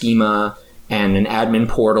user schema and an admin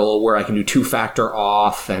portal where I can do two-factor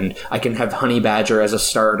auth, and I can have Honeybadger as a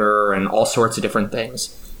starter and all sorts of different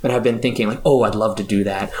things. And I've been thinking like, I'd love to do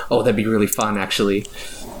that. That'd be really fun, actually.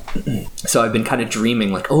 So I've been kind of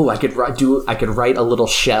dreaming like, I could write a little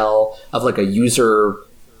shell of like a user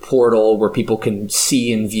portal where people can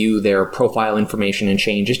see and view their profile information and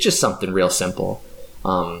change. It's just something real simple,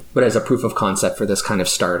 but as a proof of concept for this kind of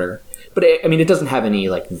starter. But it doesn't have any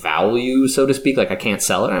like value, so to speak. Like, I can't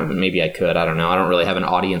sell it. Maybe I could. I don't know. I don't really have an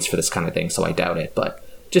audience for this kind of thing, so I doubt it. But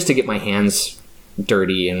just to get my hands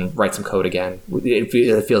dirty and write some code again,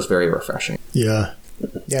 it feels very refreshing. Yeah,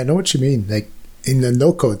 I know what you mean. Like, in the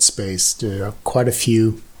no-code space, there are quite a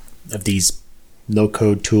few of these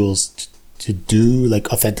no-code tools to do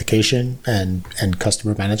like authentication and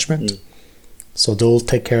customer management. So they'll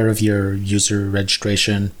take care of your user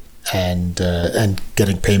registration and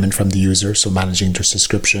getting payment from the user, so managing their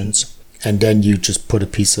subscriptions. And then you just put a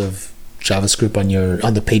piece of JavaScript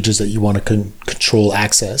on the pages that you want to control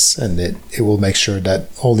access, and it will make sure that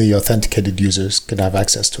only authenticated users can have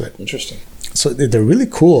access to it. Interesting. So they're really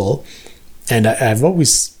cool. And I've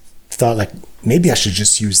always thought like, maybe I should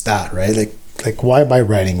just use that, right? Like why am I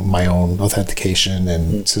writing my own authentication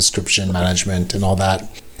and subscription management and all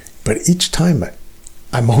that? But each time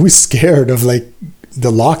I'm always scared of like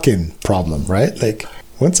the lock-in problem, right? Like,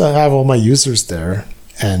 once I have all my users there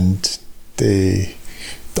and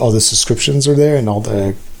all the subscriptions are there and all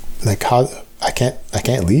the like, how I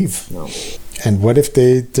can't leave. No. And what if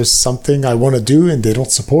there's something I want to do and they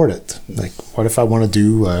don't support it? Like, what if I want to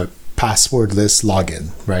do a passwordless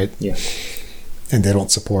login, right? Yeah. And they don't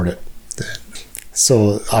support it.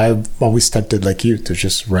 So I'm always tempted, like you, to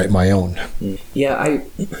just write my own. Yeah, I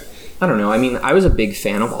don't know. I was a big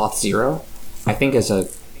fan of Auth0. I think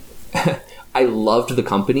I loved the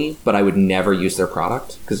company, but I would never use their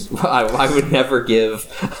product because I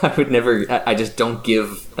just don't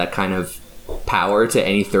give that kind of power to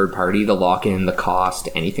any third party to lock in the cost,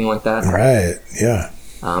 anything like that. Right. Yeah.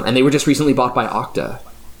 And they were just recently bought by Okta.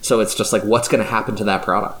 So it's just like, what's going to happen to that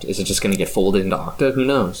product? Is it just going to get folded into Okta? Who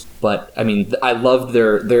knows? But I mean, I love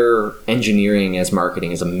their engineering as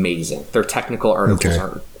marketing is amazing. Their technical articles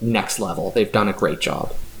are next level. They've done a great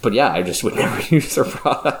job. But yeah, I just would never use their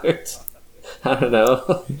product. I don't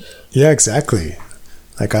know. Yeah, exactly.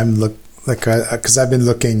 Like because I've been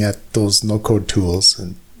looking at those no-code tools,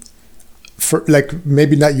 and for like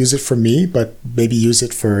maybe not use it for me, but maybe use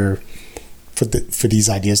it for these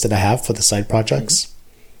ideas that I have for the side projects.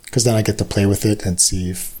 Because then I get to play with it and see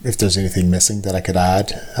if there's anything missing that I could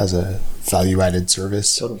add as a value-added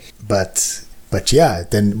service. Totally. But yeah,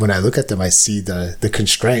 then when I look at them, I see the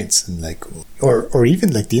constraints, and like, or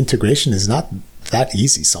even like the integration is not that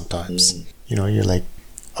easy sometimes. You know, you're like,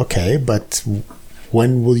 okay, but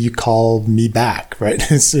when will you call me back, right?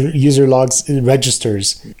 So user logs, it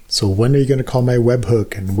registers. So when are you going to call my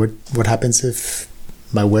webhook? And what happens if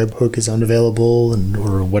my webhook is unavailable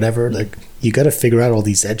or whatever? Like, you got to figure out all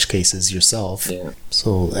these edge cases yourself. Yeah.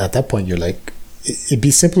 So at that point, you're like, it'd be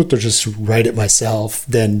simpler to just write it myself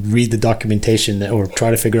than read the documentation or try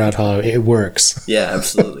to figure out how it works. Yeah,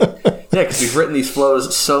 absolutely. Yeah, because we've written these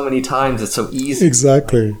flows so many times. It's so easy.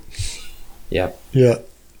 Exactly. Yeah. Yeah.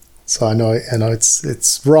 So I know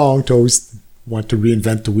it's wrong to always want to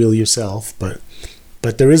reinvent the wheel yourself, but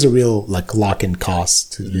there is a real like lock-in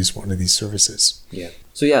cost to use one of these services. Yeah.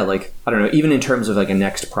 So yeah, like, I don't know, even in terms of like a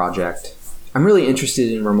next project, I'm really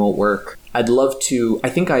interested in remote work. I'd love to,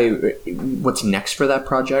 what's next for that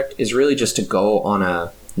project is really just to go on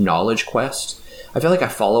a knowledge quest. I feel like I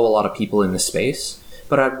follow a lot of people in this space,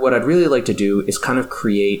 but what I'd really like to do is kind of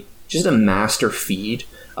create just a master feed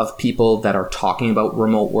of people that are talking about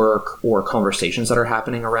remote work or conversations that are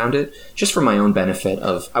happening around it, just for my own benefit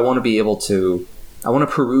of, I want to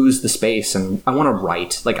peruse the space and I want to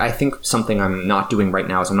write. Like, I think something I'm not doing right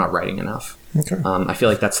now is I'm not writing enough. Okay. I feel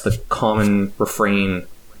like that's the common refrain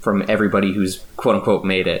from everybody who's quote unquote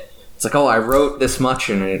made it. It's like, oh, I wrote this much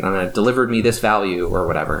and it delivered me this value or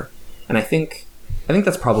whatever. And I think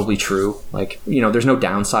that's probably true. Like, you know, there's no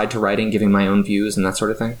downside to writing, giving my own views and that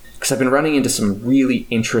sort of thing. Because I've been running into some really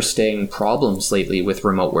interesting problems lately with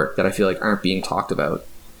remote work that I feel like aren't being talked about.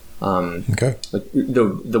 Okay. Like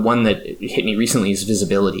the one that hit me recently is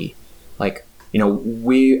visibility. Like, you know,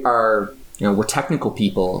 we're technical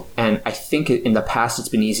people, and I think in the past it's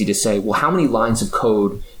been easy to say, well, how many lines of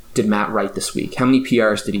code did Matt write this week? How many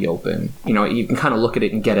PRs did he open? You know, you can kind of look at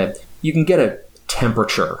it and get a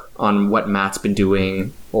temperature on what Matt's been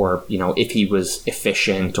doing, or, you know, if he was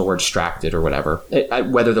efficient or distracted or whatever.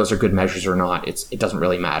 Whether those are good measures or not, it doesn't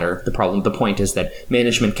really matter. The point is that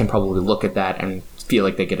management can probably look at that and feel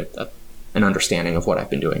like they get an understanding of what I've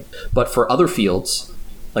been doing. But for other fields,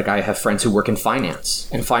 like I have friends who work in finance,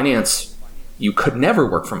 and finance, you could never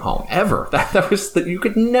work from home, ever. You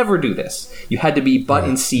could never do this. You had to be butt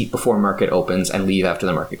in seat before market opens and leave after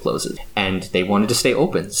the market closes. And they wanted to stay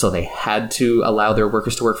open, so they had to allow their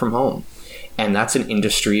workers to work from home. And that's an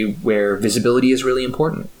industry where visibility is really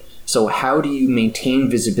important. So how do you maintain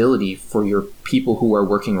visibility for your people who are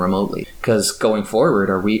working remotely? Because going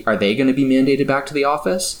forward, are they going to be mandated back to the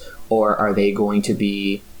office? Or are they going to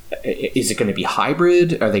be... Is it going to be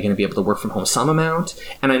hybrid? Are they going to be able to work from home some amount?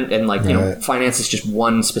 And like, you know, finance is just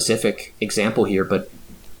one specific example here, but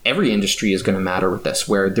every industry is going to matter with this,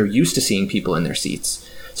 where they're used to seeing people in their seats.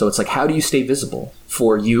 So it's like, how do you stay visible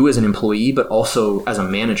for you as an employee, but also as a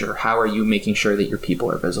manager? How are you making sure that your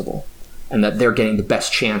people are visible and that they're getting the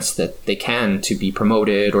best chance that they can to be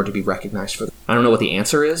promoted or to be recognized for them? I don't know what the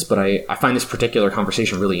answer is, but I find this particular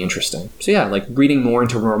conversation really interesting. So yeah, like reading more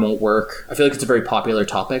into remote work, I feel like it's a very popular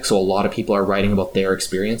topic, so a lot of people are writing about their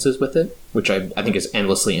experiences with it, which I think is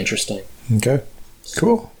endlessly interesting. Okay,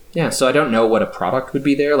 cool. Yeah, so I don't know what a product would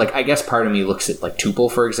be there. Like, I guess part of me looks at like Tuple,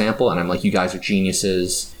 for example, and I'm like, you guys are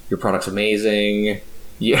geniuses. Your product's amazing.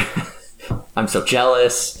 Yeah, I'm so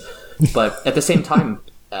jealous. But at the same time,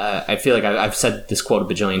 I feel like I've said this quote a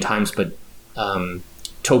bajillion times, but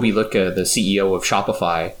Toby Lütke, the CEO of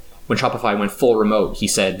Shopify, when Shopify went full remote, he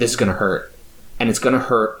said, this is going to hurt. And it's going to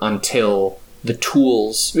hurt until the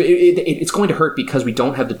tools... It's going to hurt because we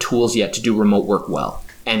don't have the tools yet to do remote work well.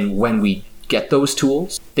 And when we get those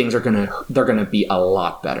tools, they're going to be a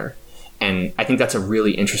lot better. And I think that's a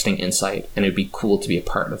really interesting insight, and it'd be cool to be a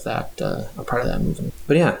part of that movement.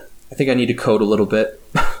 But yeah, I think I need to code a little bit,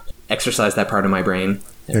 exercise that part of my brain.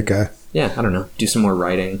 Okay. Yeah, I don't know. Do some more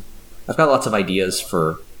writing. I've got lots of ideas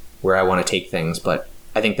for where I want to take things, but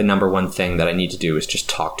I think the number one thing that I need to do is just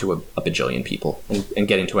talk to a bajillion people and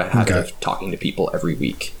get into a habit of talking to people every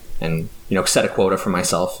week, and, you know, set a quota for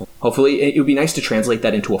myself. Hopefully, it would be nice to translate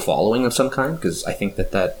that into a following of some kind, because I think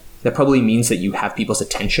that probably means that you have people's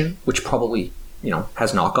attention, which probably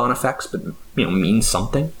has knock-on effects, but means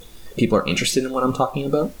something. People are interested in what I'm talking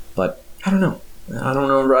about, but I don't know.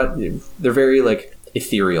 They're very like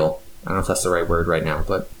ethereal. I don't know if that's the right word right now,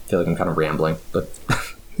 but I feel like I'm kind of rambling. But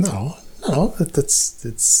no,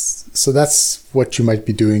 so that's what you might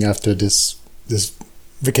be doing after this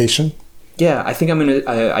vacation. Yeah, I think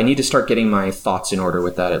I need to start getting my thoughts in order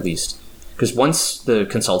with that at least. Because once the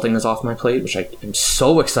consulting is off my plate, which I am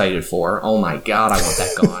so excited for, oh my God, I want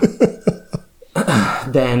that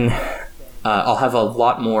gone. Then I'll have a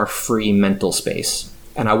lot more free mental space.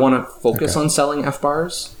 And I want to focus on selling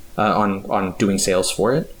FBARs, on doing sales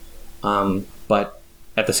for it. But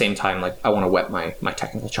at the same time, like I want to whet my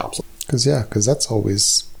technical chops. Because that's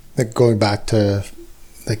always like going back to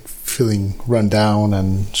like feeling run down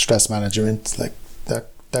and stress management, like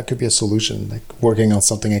that could be a solution, like working on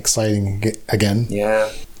something exciting again. Yeah.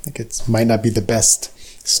 Like it might not be the best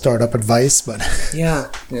startup advice, but yeah.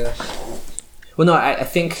 Well, no, I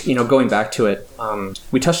think, going back to it,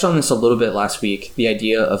 we touched on this a little bit last week, the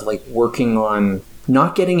idea of like working on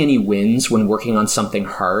not getting any wins when working on something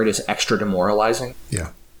hard is extra demoralizing.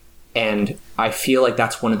 Yeah. And I feel like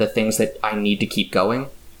that's one of the things that I need to keep going.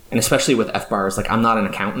 And especially with FBARs, like I'm not an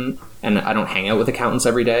accountant and I don't hang out with accountants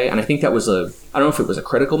every day. And I think that was I don't know if it was a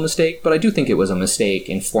critical mistake, but I do think it was a mistake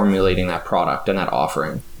in formulating that product and that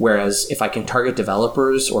offering. Whereas if I can target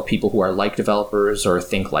developers or people who are like developers or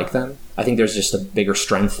think like them, I think there's just a bigger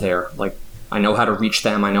strength there. Like I know how to reach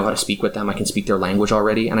them. I know how to speak with them. I can speak their language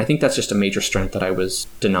already. And I think that's just a major strength that I was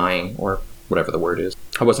denying, or whatever the word is.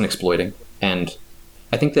 I wasn't exploiting. And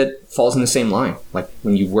I think that falls in the same line. Like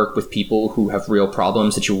when you work with people who have real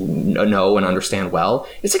problems that you know and understand well,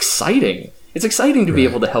 it's exciting. It's exciting to be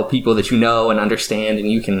able to help people that you know and understand,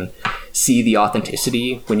 and you can see the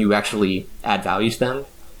authenticity when you actually add value to them.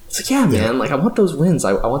 It's like, yeah, man, like I want those wins.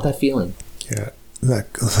 I want that feeling. Yeah.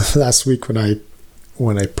 Like last week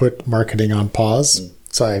when I put marketing on pause,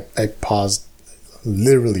 so I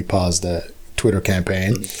literally paused the Twitter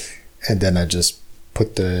campaign, and then I just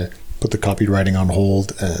put the copywriting on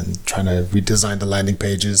hold and trying to redesign the landing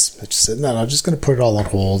pages. I just said, no, I'm just going to put it all on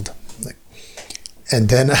hold. And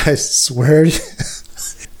then I swear,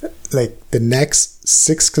 like the next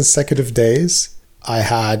 6 consecutive days, I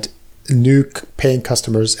had new paying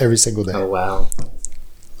customers every single day. Oh, wow.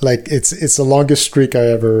 Like it's the longest streak I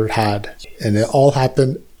ever had. And it all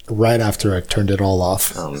happened right after I turned it all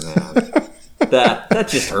off. Oh, man. That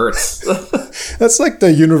just hurts. That's like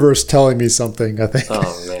the universe telling me something, I think.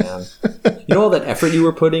 Oh, man. You know all that effort you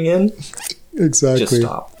were putting in? Exactly. Just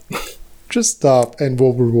stop. Just stop and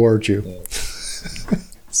we'll reward you. Yeah.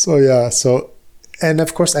 So, and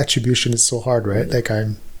of course attribution is so hard, right? Like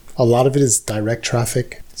a lot of it is direct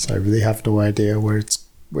traffic. So I really have no idea where it's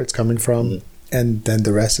coming from. Mm-hmm. And then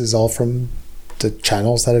the rest is all from the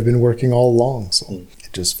channels that have been working all along. So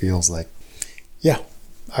it just feels like, yeah,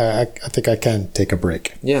 I think I can take a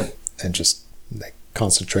break. Yeah. And just like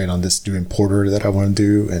concentrate on this new importer that I want to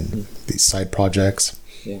do and these side projects.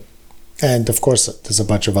 Yeah. And of course, there's a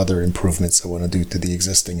bunch of other improvements I want to do to the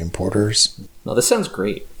existing importers. No, this sounds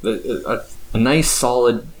great. A nice,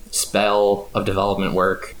 solid spell of development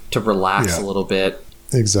work to relax a little bit.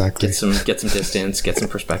 Exactly. Get some distance, get some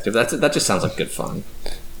perspective. That just sounds like good fun.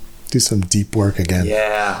 Do some deep work again.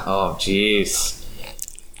 Yeah. Oh, jeez.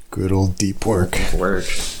 Good old deep work.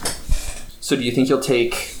 So do you think you'll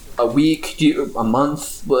take a week, a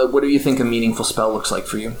month? What do you think a meaningful spell looks like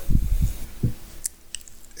for you?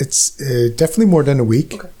 It's definitely more than a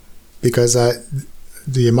week. Okay. Because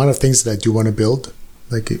the amount of things that I do want to build,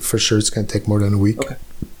 like for sure it's going to take more than a week. Okay.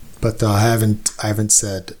 But I haven't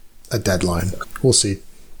set a deadline. We'll see.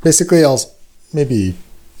 Basically, I'll maybe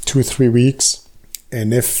 2 or 3 weeks,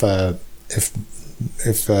 and if the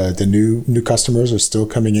new customers are still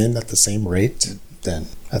coming in at the same rate, then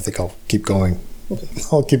I think I'll keep going. Okay.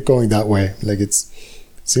 I'll keep going that way. Like it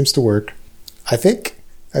seems to work. I think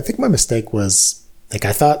my mistake was like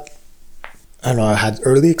I thought. I don't know. I had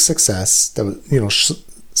early success. That was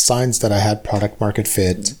signs that I had product market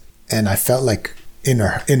fit, and I felt like in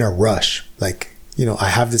a rush. Like I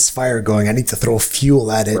have this fire going. I need to throw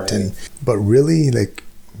fuel at it, right. But really, like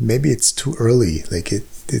maybe it's too early. Like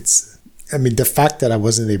it's. I mean, the fact that I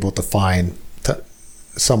wasn't able to find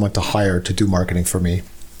someone to hire to do marketing for me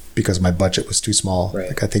because my budget was too small. Right.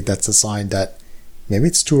 Like I think that's a sign that maybe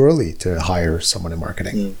it's too early to hire someone in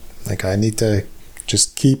marketing. Like I need to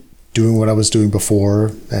just keep doing what I was doing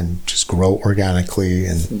before and just grow organically.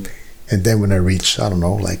 And then when I reach, I don't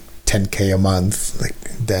know, like 10K a month, like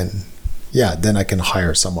then I can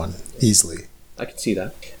hire someone easily. I can see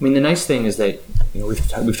that. I mean, the nice thing is that,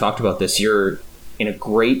 we've talked about this. You're in a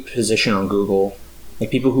great position on Google.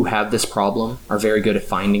 Like people who have this problem are very good at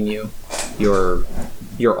finding you. You're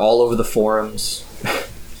all over the forums.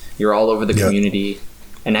 You're all over the community.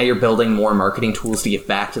 And now you're building more marketing tools to give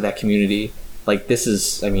back to that community. Like this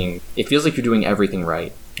is, I mean, it feels like you're doing everything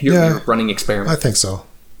right. You're running experiments. I think so.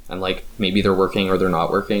 And like maybe they're working or they're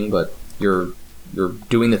not working, but you're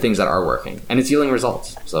doing the things that are working, and it's yielding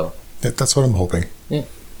results. So that's what I'm hoping. Yeah.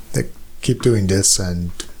 They keep doing this,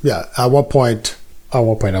 and at one point I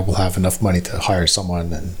will have enough money to hire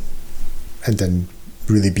someone and then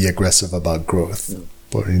really be aggressive about growth. Mm.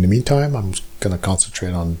 But in the meantime, I'm gonna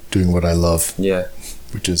concentrate on doing what I love. Yeah.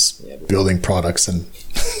 Which is building products and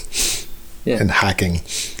and hacking.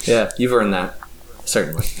 Yeah, you've earned that.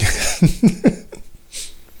 Certainly.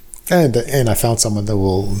 And I found someone that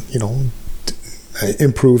will,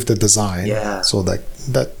 improve the design. Yeah. So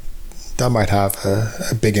that might have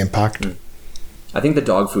a big impact. Mm. I think the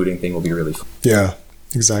dog fooding thing will be really fun. Yeah,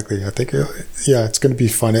 exactly. I think, it's going to be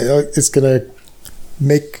fun. It's going to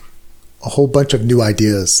make a whole bunch of new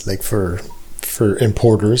ideas, like for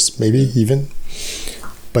importers, maybe even.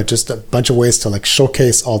 But just a bunch of ways to like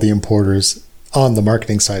showcase all the importers on the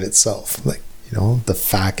marketing side itself. Like, the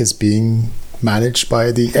FAQ is being managed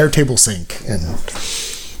by the Airtable sync,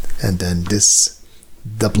 and then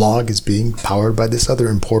the blog is being powered by this other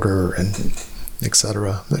importer, and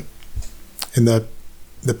etc. Like in the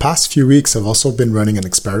past few weeks, I've also been running an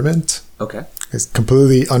experiment. Okay. It's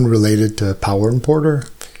completely unrelated to Power Importer.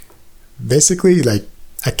 Basically, like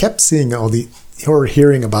I kept seeing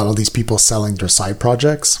hearing about all these people selling their side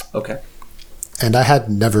projects. Okay. And I had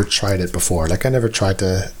never tried it before. Like I never tried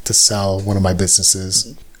to sell one of my businesses.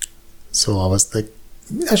 Mm-hmm. So I was like,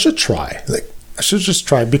 I should try. Like I should just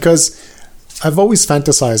try, because I've always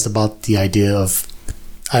fantasized about the idea of,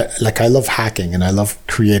 I love hacking and I love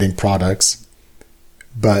creating products,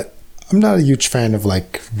 but I'm not a huge fan of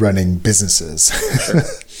like running businesses. Sure.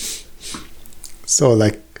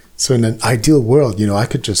 So in an ideal world, I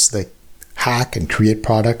could just like hack and create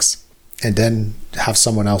products and then have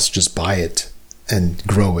someone else just buy it and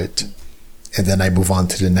grow it. And then I move on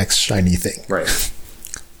to the next shiny thing. Right.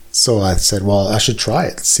 So I said, well, I should try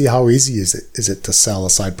it. See how easy is it to sell a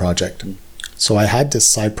side project. Mm. So I had this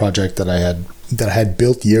side project that I had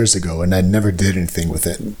built years ago, and I never did anything with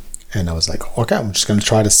it. Mm. And I was like, okay, I'm just going to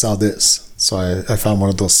try to sell this. So I found one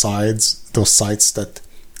of those sites that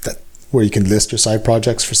where you can list your side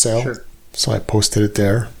projects for sale. Sure. So I posted it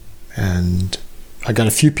there, and I got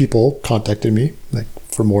a few people contacted me like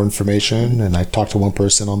for more information, and I talked to one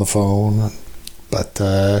person on the phone, but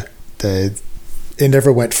it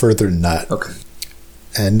never went further than that. Okay.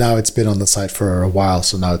 And now it's been on the site for a while,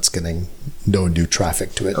 so now it's getting no new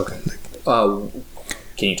traffic to it. Okay.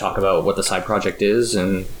 Can you talk about what the side project is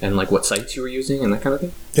and like what sites you were using and that kind of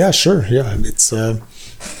thing? Yeah, sure. Yeah, it's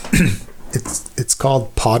it's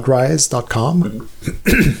called podrise.com.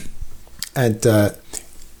 Mm-hmm.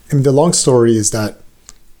 And the long story is that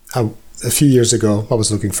a few years ago, I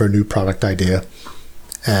was looking for a new product idea,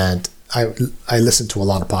 and I listened to a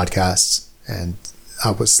lot of podcasts, and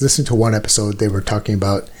I was listening to one episode. They were talking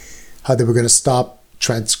about how they were going to stop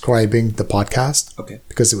transcribing the podcast. Okay.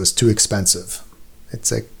 Because it was too expensive.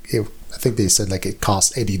 It's like, I think they said like it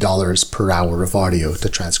costs $80 per hour of audio to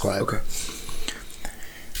transcribe. Okay.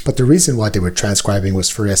 But the reason why they were transcribing was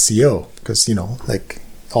for SEO, because, like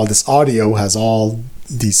all this audio has all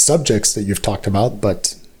these subjects that you've talked about,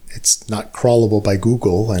 but it's not crawlable by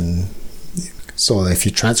Google. And so if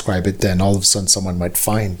you transcribe it, then all of a sudden someone might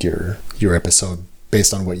find your episode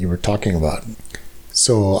based on what you were talking about.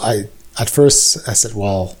 So at first I said,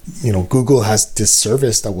 well, Google has this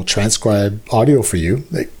service that will transcribe audio for you,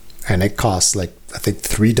 and it costs like, I think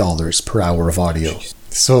 $3 per hour of audio.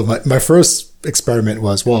 So my first experiment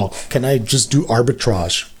was, well, can I just do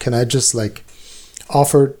arbitrage? Can I just like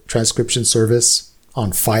offer transcription service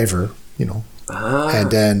on Fiverr,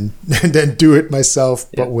 and then do it myself,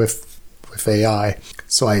 but with AI.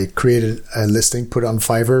 So I created a listing, put it on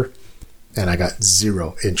Fiverr, and I got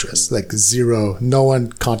zero interest, like zero. No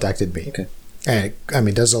one contacted me. Okay. And I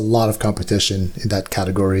mean, there's a lot of competition in that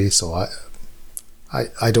category. So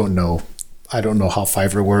I don't know. I don't know how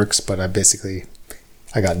Fiverr works, but I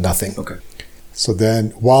got nothing. Okay. So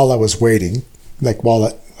then while I was waiting,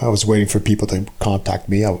 I was waiting for people to contact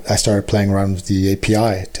me, I started playing around with the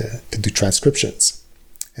API to do transcriptions.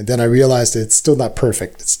 And then I realized that it's still not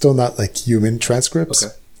perfect. It's still not like human transcripts.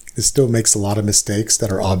 Okay. It still makes a lot of mistakes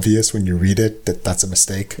that are obvious when you read it, that's a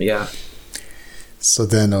mistake. Yeah. So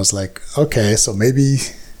then I was like, okay, so maybe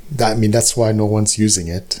that's why no one's using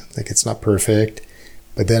it. Like, it's not perfect.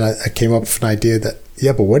 But then I came up with an idea that,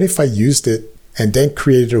 but what if I used it and then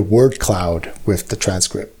created a word cloud with the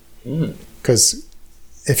transcript? Because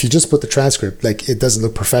if you just put the transcript, like it doesn't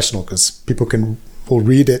look professional because people will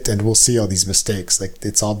read it and will see all these mistakes. Like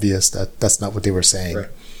it's obvious that that's not what they were saying. Right.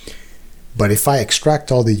 But if I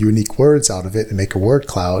extract all the unique words out of it and make a word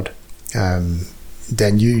cloud,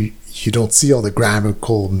 then you don't see all the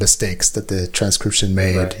grammatical mistakes that the transcription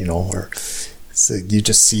made, right. you know, or so you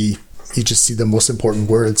just see the most important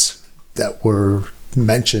words that were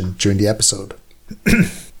mentioned during the episode.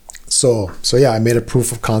 So yeah, I made a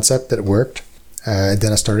proof of concept that it worked. And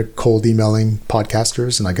then I started cold emailing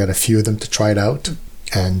podcasters, and I got a few of them to try it out.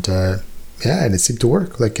 And and it seemed to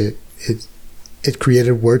work. Like it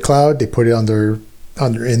created word cloud. They put it in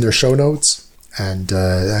their show notes, and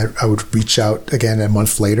I would reach out again a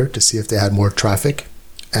month later to see if they had more traffic.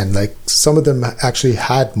 And like some of them actually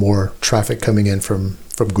had more traffic coming in from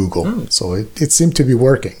Google. So it seemed to be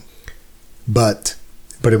working. But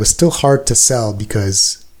it was still hard to sell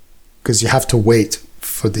because you have to wait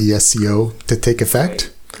for the SEO to take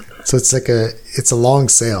effect. So it's a long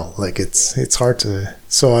sale. Like it's hard to,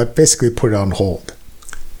 so I basically put it on hold.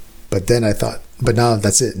 But then I thought, but now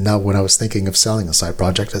that's it. Now when I was thinking of selling a side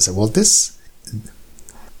project, I said, well, this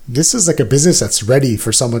is like a business that's ready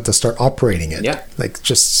for someone to start operating it. Yeah. Like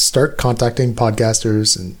just start contacting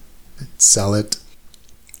podcasters and sell it.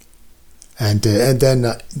 And then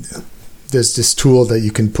there's this tool that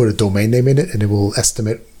you can put a domain name in it, and it will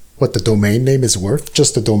estimate what the domain name is worth,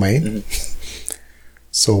 just the domain. Mm-hmm.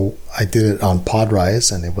 So I did it on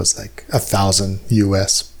Podrise, and it was like $1,000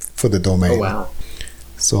 US for the domain. Oh, wow.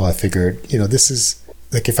 So I figured, this is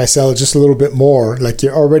like, if I sell it just a little bit more, like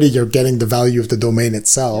you're getting the value of the domain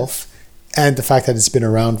itself and the fact that it's been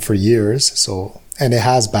around for years. So, and it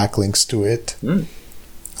has backlinks to it.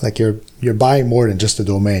 Like you're buying more than just a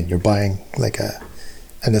domain. You're buying like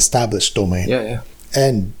an established domain. Yeah.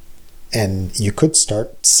 And you could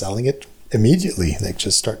start selling it immediately. Like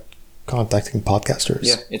just start contacting podcasters.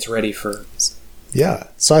 Yeah, it's ready for. Yeah.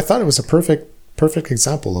 So I thought it was a perfect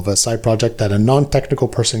example of a side project that a non-technical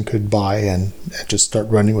person could buy and just start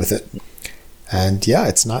running with it. And yeah,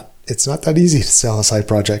 it's not that easy to sell a side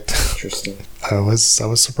project. Interesting. I was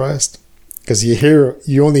surprised because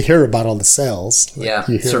you only hear about all the sales. Yeah,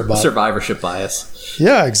 you hear about survivorship bias.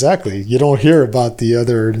 Yeah, exactly. You don't hear about the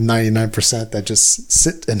other 99% that just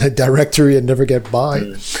sit in a directory and never get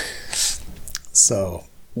by. So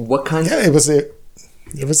what kind? Yeah, it was.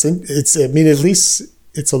 It's. I mean, at least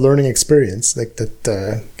it's a learning experience. Like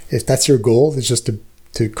that. If that's your goal, is just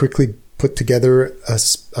to quickly put together a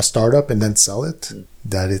startup and then sell it.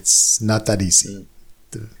 That it's not that easy.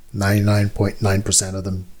 99.9% of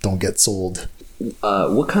them don't get sold.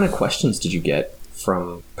 What kind of questions did you get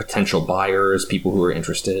from potential buyers, people who were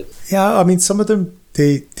interested? Yeah, I mean, some of them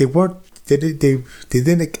they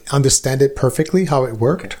didn't understand it perfectly how it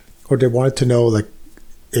worked, or they wanted to know like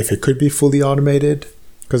if it could be fully automated,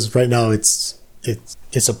 because right now it's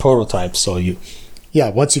a prototype. So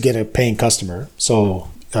once you get a paying customer, so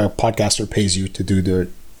a podcaster pays you to do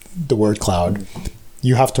the word cloud.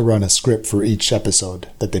 You have to run a script for each episode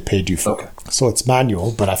that they paid you for. Okay. So it's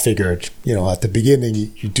manual, but I figured, at the beginning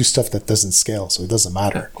you do stuff that doesn't scale, so it doesn't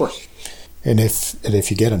matter. Of course. And if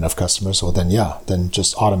you get enough customers, well then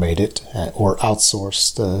just automate it or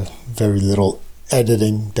outsource the very little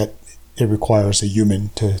editing that it requires a human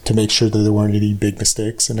to make sure that there weren't any big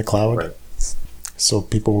mistakes in the cloud. Right. So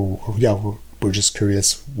people, were just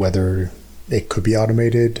curious whether it could be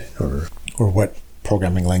automated or what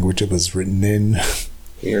programming language it was written in.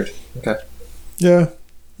 Weird. Okay. Yeah.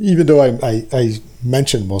 Even though I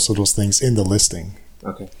mentioned most of those things in the listing.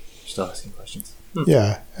 Okay. Still asking questions.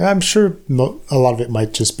 Yeah. I'm sure a lot of it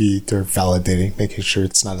might just be they're validating, making sure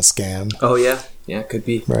it's not a scam. Oh, yeah. Yeah, could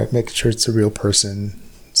be. Right. Making sure it's a real person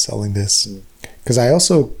selling this. Because I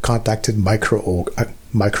also contacted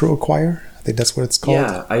MicroAcquire. I think that's what it's called.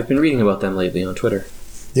 Yeah. I've been reading about them lately on Twitter.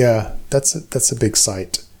 Yeah. That's a big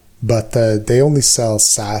site. But they only sell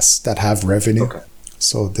SaaS that have revenue. Okay.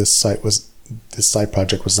 So this side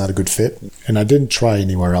project was not a good fit. And I didn't try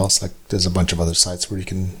anywhere else. Like there's a bunch of other sites where you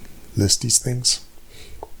can list these things.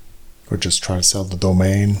 Or just try to sell the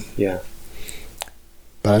domain. Yeah.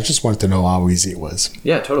 But I just wanted to know how easy it was.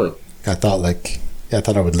 Yeah, totally. I thought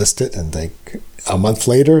I would list it and like a month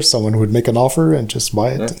later someone would make an offer and just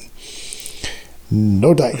buy it. Yeah.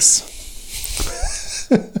 No dice.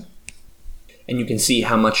 And you can see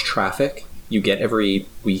how much traffic you get every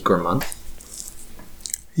week or month?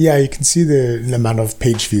 Yeah, you can see the amount of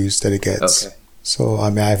page views that it gets. Okay. So, I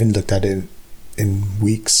mean, I haven't looked at it in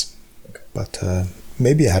weeks, but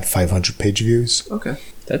maybe I had 500 page views. Okay.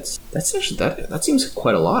 That's actually, that seems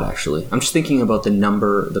quite a lot, actually. I'm just thinking about the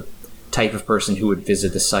number, type of person who would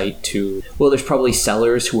visit the site to, well, there's probably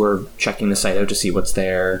sellers who are checking the site out to see what's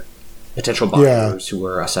there, potential buyers who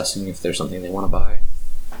are assessing if there's something they want to buy.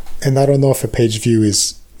 And I don't know if a page view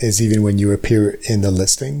is even when you appear in the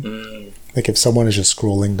listing. Like if someone is just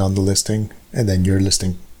scrolling down the listing and then your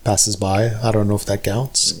listing passes by, I don't know if that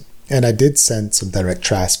counts. And I did send some direct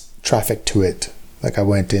traffic to it. Like I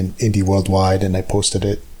went in Indie Worldwide and I posted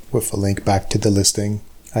it with a link back to the listing.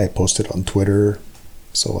 I posted on Twitter.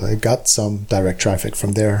 So I got some direct traffic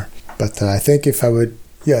from there. But I think if I would,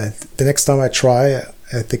 the next time I try,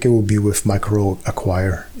 I think it will be with Micro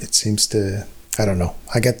Acquire. It seems to, I don't know.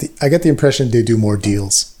 I get the impression they do more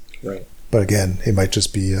deals. Right. But again, it might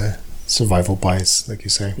just be a survival bias, like you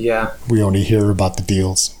say. Yeah. We only hear about the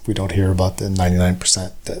deals. We don't hear about the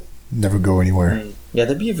 99% that never go anywhere. Yeah,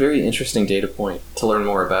 that'd be a very interesting data point to learn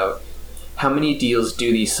more about. How many deals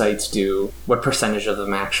do these sites do? What percentage of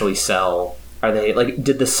them actually sell? Are they, like,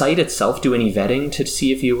 did the site itself do any vetting to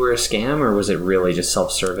see if you were a scam, or was it really just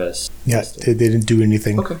self-service? Yeah, they didn't do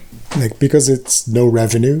anything. Okay. Like, because it's no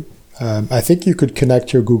revenue, I think you could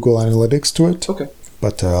connect your Google Analytics to it. Okay.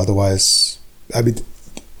 But otherwise, I mean,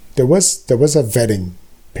 there was a vetting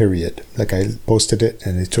period. Like, I posted it,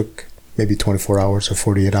 and it took maybe 24 hours or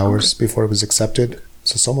 48 hours before it was accepted.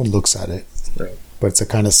 So someone looks at it. Right. But it's a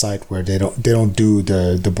kind of site where they don't do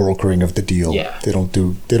the brokering of the deal. Yeah. They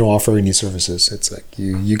don't offer any services. It's like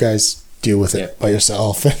you guys deal with it by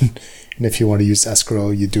yourself, and if you want to use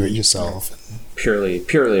escrow, you do it yourself. Purely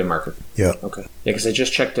a market. Yeah. Okay. Yeah, because I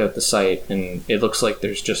just checked out the site and it looks like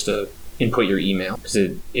there's just a input your email, because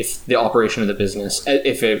if the operation of the business,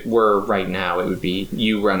 if it were right now, it would be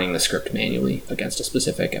you running the script manually against a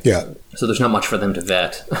specific episode. Yeah. So there's not much for them to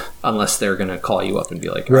vet unless they're going to call you up and be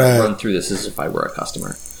like, right, run through this as if I were a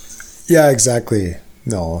customer. Yeah, exactly.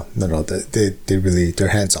 No. They really, they're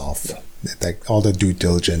hands off. Yeah. Like all the due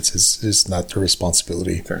diligence is not their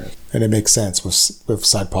responsibility. Fair enough. And it makes sense with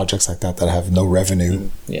side projects like that have no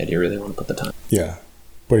revenue. Yeah, do you really want to put the time? Yeah.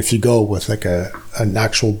 But if you go with like an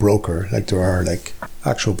actual broker, like there are like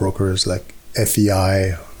actual brokers like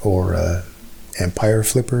FEI or Empire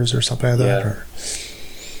Flippers or something like that. Or,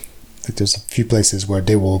 like there's a few places where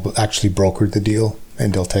they will actually broker the deal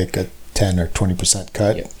and they'll take a 10 or 20%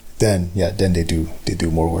 cut. Yeah. Then they do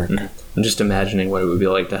more work. Mm-hmm. I'm just imagining what it would be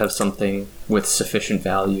like to have something with sufficient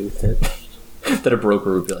value that a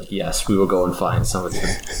broker would be like, yes, we will go and find somebody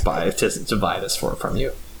to buy this from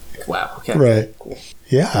you. Wow. Okay. Right. Cool.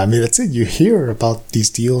 Yeah, I mean that's it. You hear about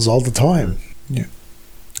these deals all the time. Yeah.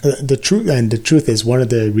 The truth is, one of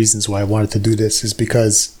the reasons why I wanted to do this is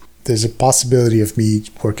because there's a possibility of me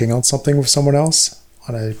working on something with someone else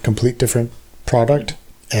on a complete different product,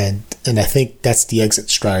 and I think that's the exit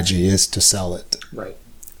strategy, is to sell it. Right.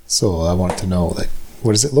 So I want to know, like,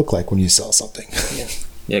 what does it look like when you sell something?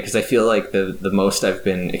 Yeah, because I feel like the most I've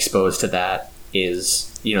been exposed to that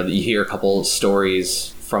is, you hear a couple stories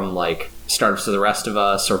from like Startups of the Rest of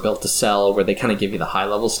Us or Built to Sell, where they kind of give you the high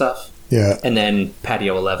level stuff. Yeah. And then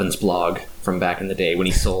Patio 11's blog from back in the day when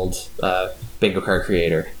he sold Bingo Card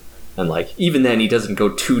Creator. And like even then he doesn't go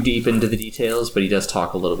too deep into the details, but he does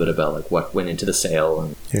talk a little bit about like what went into the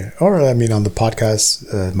sale. Yeah. Or I mean on the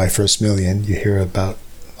podcast, My First Million, you hear about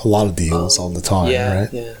a lot of deals all the time,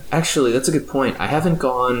 right? Yeah. Actually, that's a good point. I haven't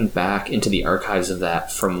gone back into the archives of that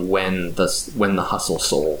from when the Hustle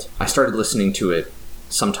sold. I started listening to it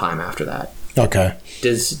sometime after that. Okay.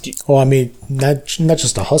 Well, I mean, not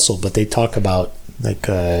just a Hustle, but they talk about like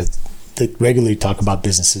they regularly talk about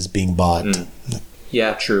businesses being bought.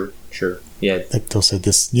 Yeah, true. Yeah, like they'll say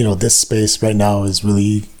this space right now is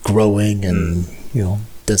really growing, and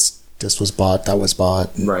this was bought, that was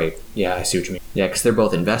bought. Right. Yeah, I see what you mean. Yeah, because they're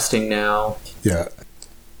both investing now. Yeah.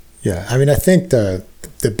 I mean, I think the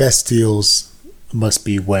best deals must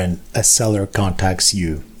be when a seller contacts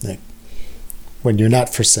you, like when you're not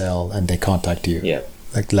for sale and they contact you. Yeah.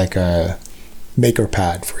 Like a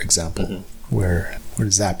MakerPad, for example, where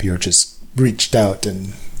Zapier just reached out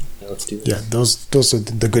and let's do this. Yeah, those are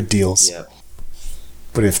the good deals. Yeah.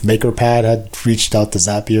 But if MakerPad had reached out to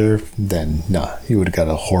Zapier, then he would have got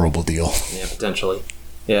a horrible deal. Yeah, potentially.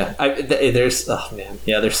 Yeah, there's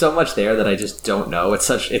so much there that I just don't know.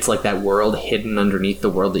 It's like that world hidden underneath the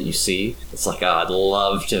world that you see. It's like, I'd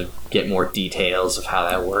love to get more details of how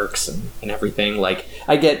that works and everything. Like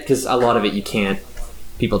I get, because a lot of it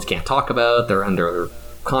people can't talk about. They're under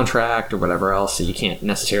contract or whatever else, so you can't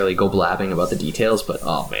necessarily go blabbing about the details. But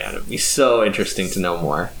oh man, it'd be so interesting to know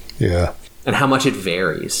more. Yeah. And how much it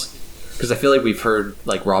varies, because I feel like we've heard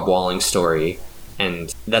like Rob Walling's story,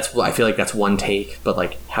 and I feel like that's one take, but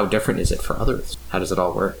like how different is it for others? How does it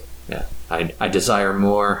all work? Yeah, I desire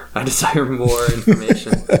more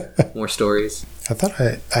information. more stories. I thought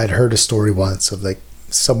I'd heard a story once of like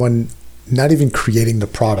someone not even creating the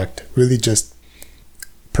product, really just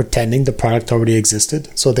pretending the product already existed.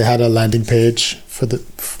 So they had a landing page for the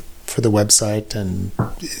website, and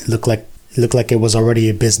it looked like it was already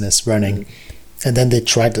a business running, and then they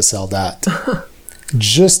tried to sell that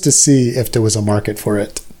just to see if there was a market for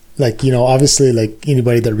it. Like, you know, obviously, like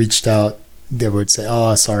anybody that reached out, they would say,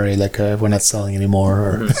 "Oh, sorry, like we're not selling anymore."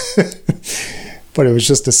 Or but it was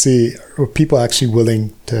just to see, were people actually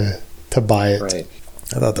willing to buy it. Right.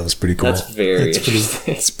 I thought that was pretty cool. That's very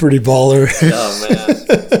interesting. It's pretty baller. Oh, man.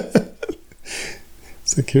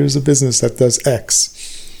 It's like, here's a business that does X.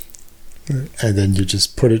 And then you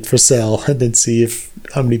just put it for sale and then see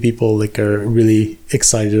how many people like are really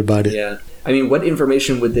excited about it. Yeah. I mean, what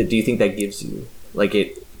information do you think that gives you? Like,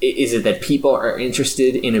 is it that people are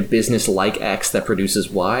interested in a business like X that produces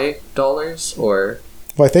Y dollars, or?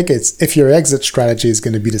 Well, I think it's, if your exit strategy is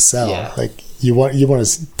going to be to sell, like you want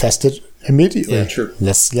to test it immediately. Yeah, true.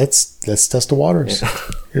 Let's test the waters. Yeah.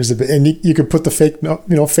 Here's a bit, and you could put the fake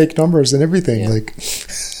numbers and everything. Yeah. Like,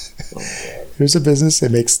 here's a business.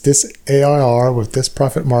 It makes this ARR with this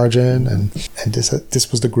profit margin, and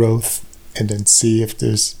this was the growth, and then see if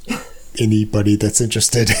there's anybody that's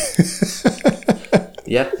interested.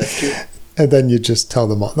 Yeah, that's true. And then you just tell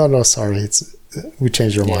them, no, sorry, we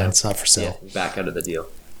changed our mind. It's not for sale. Yeah, back out of the deal,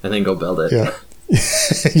 and then go build it. Yeah,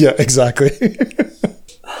 yeah, exactly.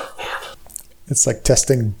 It's like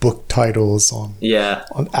testing book titles on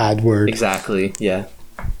AdWord. Exactly. Yeah.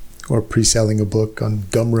 Or pre-selling a book on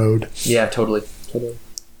Gumroad. Yeah, totally.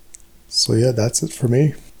 So yeah, that's it for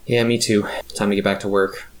me. Yeah, me too. Time to get back to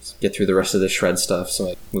work. Get through the rest of the shred stuff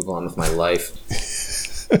so I move on with my life.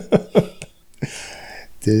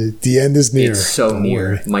 The end is near. It's so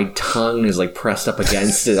near. My tongue is like pressed up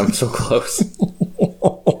against it. I'm so close.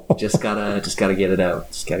 Just gotta get it out.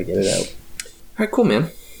 All right, cool,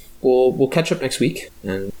 man. We'll catch up next week,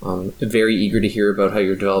 and I'm very eager to hear about how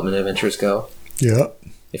your development adventures go. Yeah.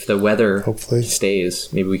 If the weather hopefully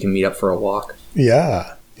stays, maybe we can meet up for a walk.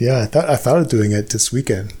 Yeah. I thought of doing it this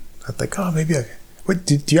weekend. I think, maybe Wait,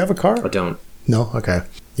 do you have a car? I don't. No? Okay.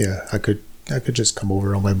 Yeah, I could just come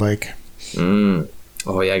over on my bike.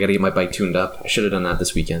 Oh yeah, I gotta get my bike tuned up. I should have done that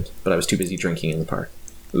this weekend, but I was too busy drinking in the park.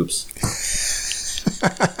 Oops.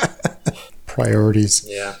 Priorities.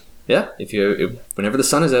 Yeah. Yeah, whenever the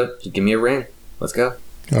sun is out, just give me a ring. Let's go.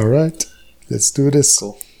 All right. Let's do this.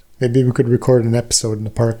 Cool. Maybe we could record an episode in the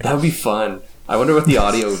park. That would be fun. I wonder what the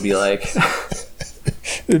audio would be like.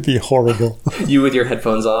 It'd be horrible. You with your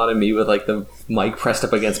headphones on and me with like the mic pressed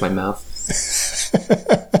up against my mouth.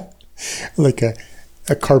 Like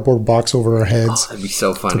a cardboard box over our heads. That'd be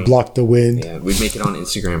so funny. To block the wind. Yeah, we'd make it on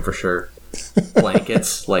Instagram for sure.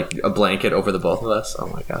 Blankets, like a blanket over the both of us. Oh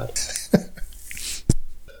my God.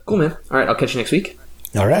 Cool, man. All right, I'll catch you next week.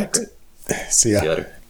 All right. See ya. See you later.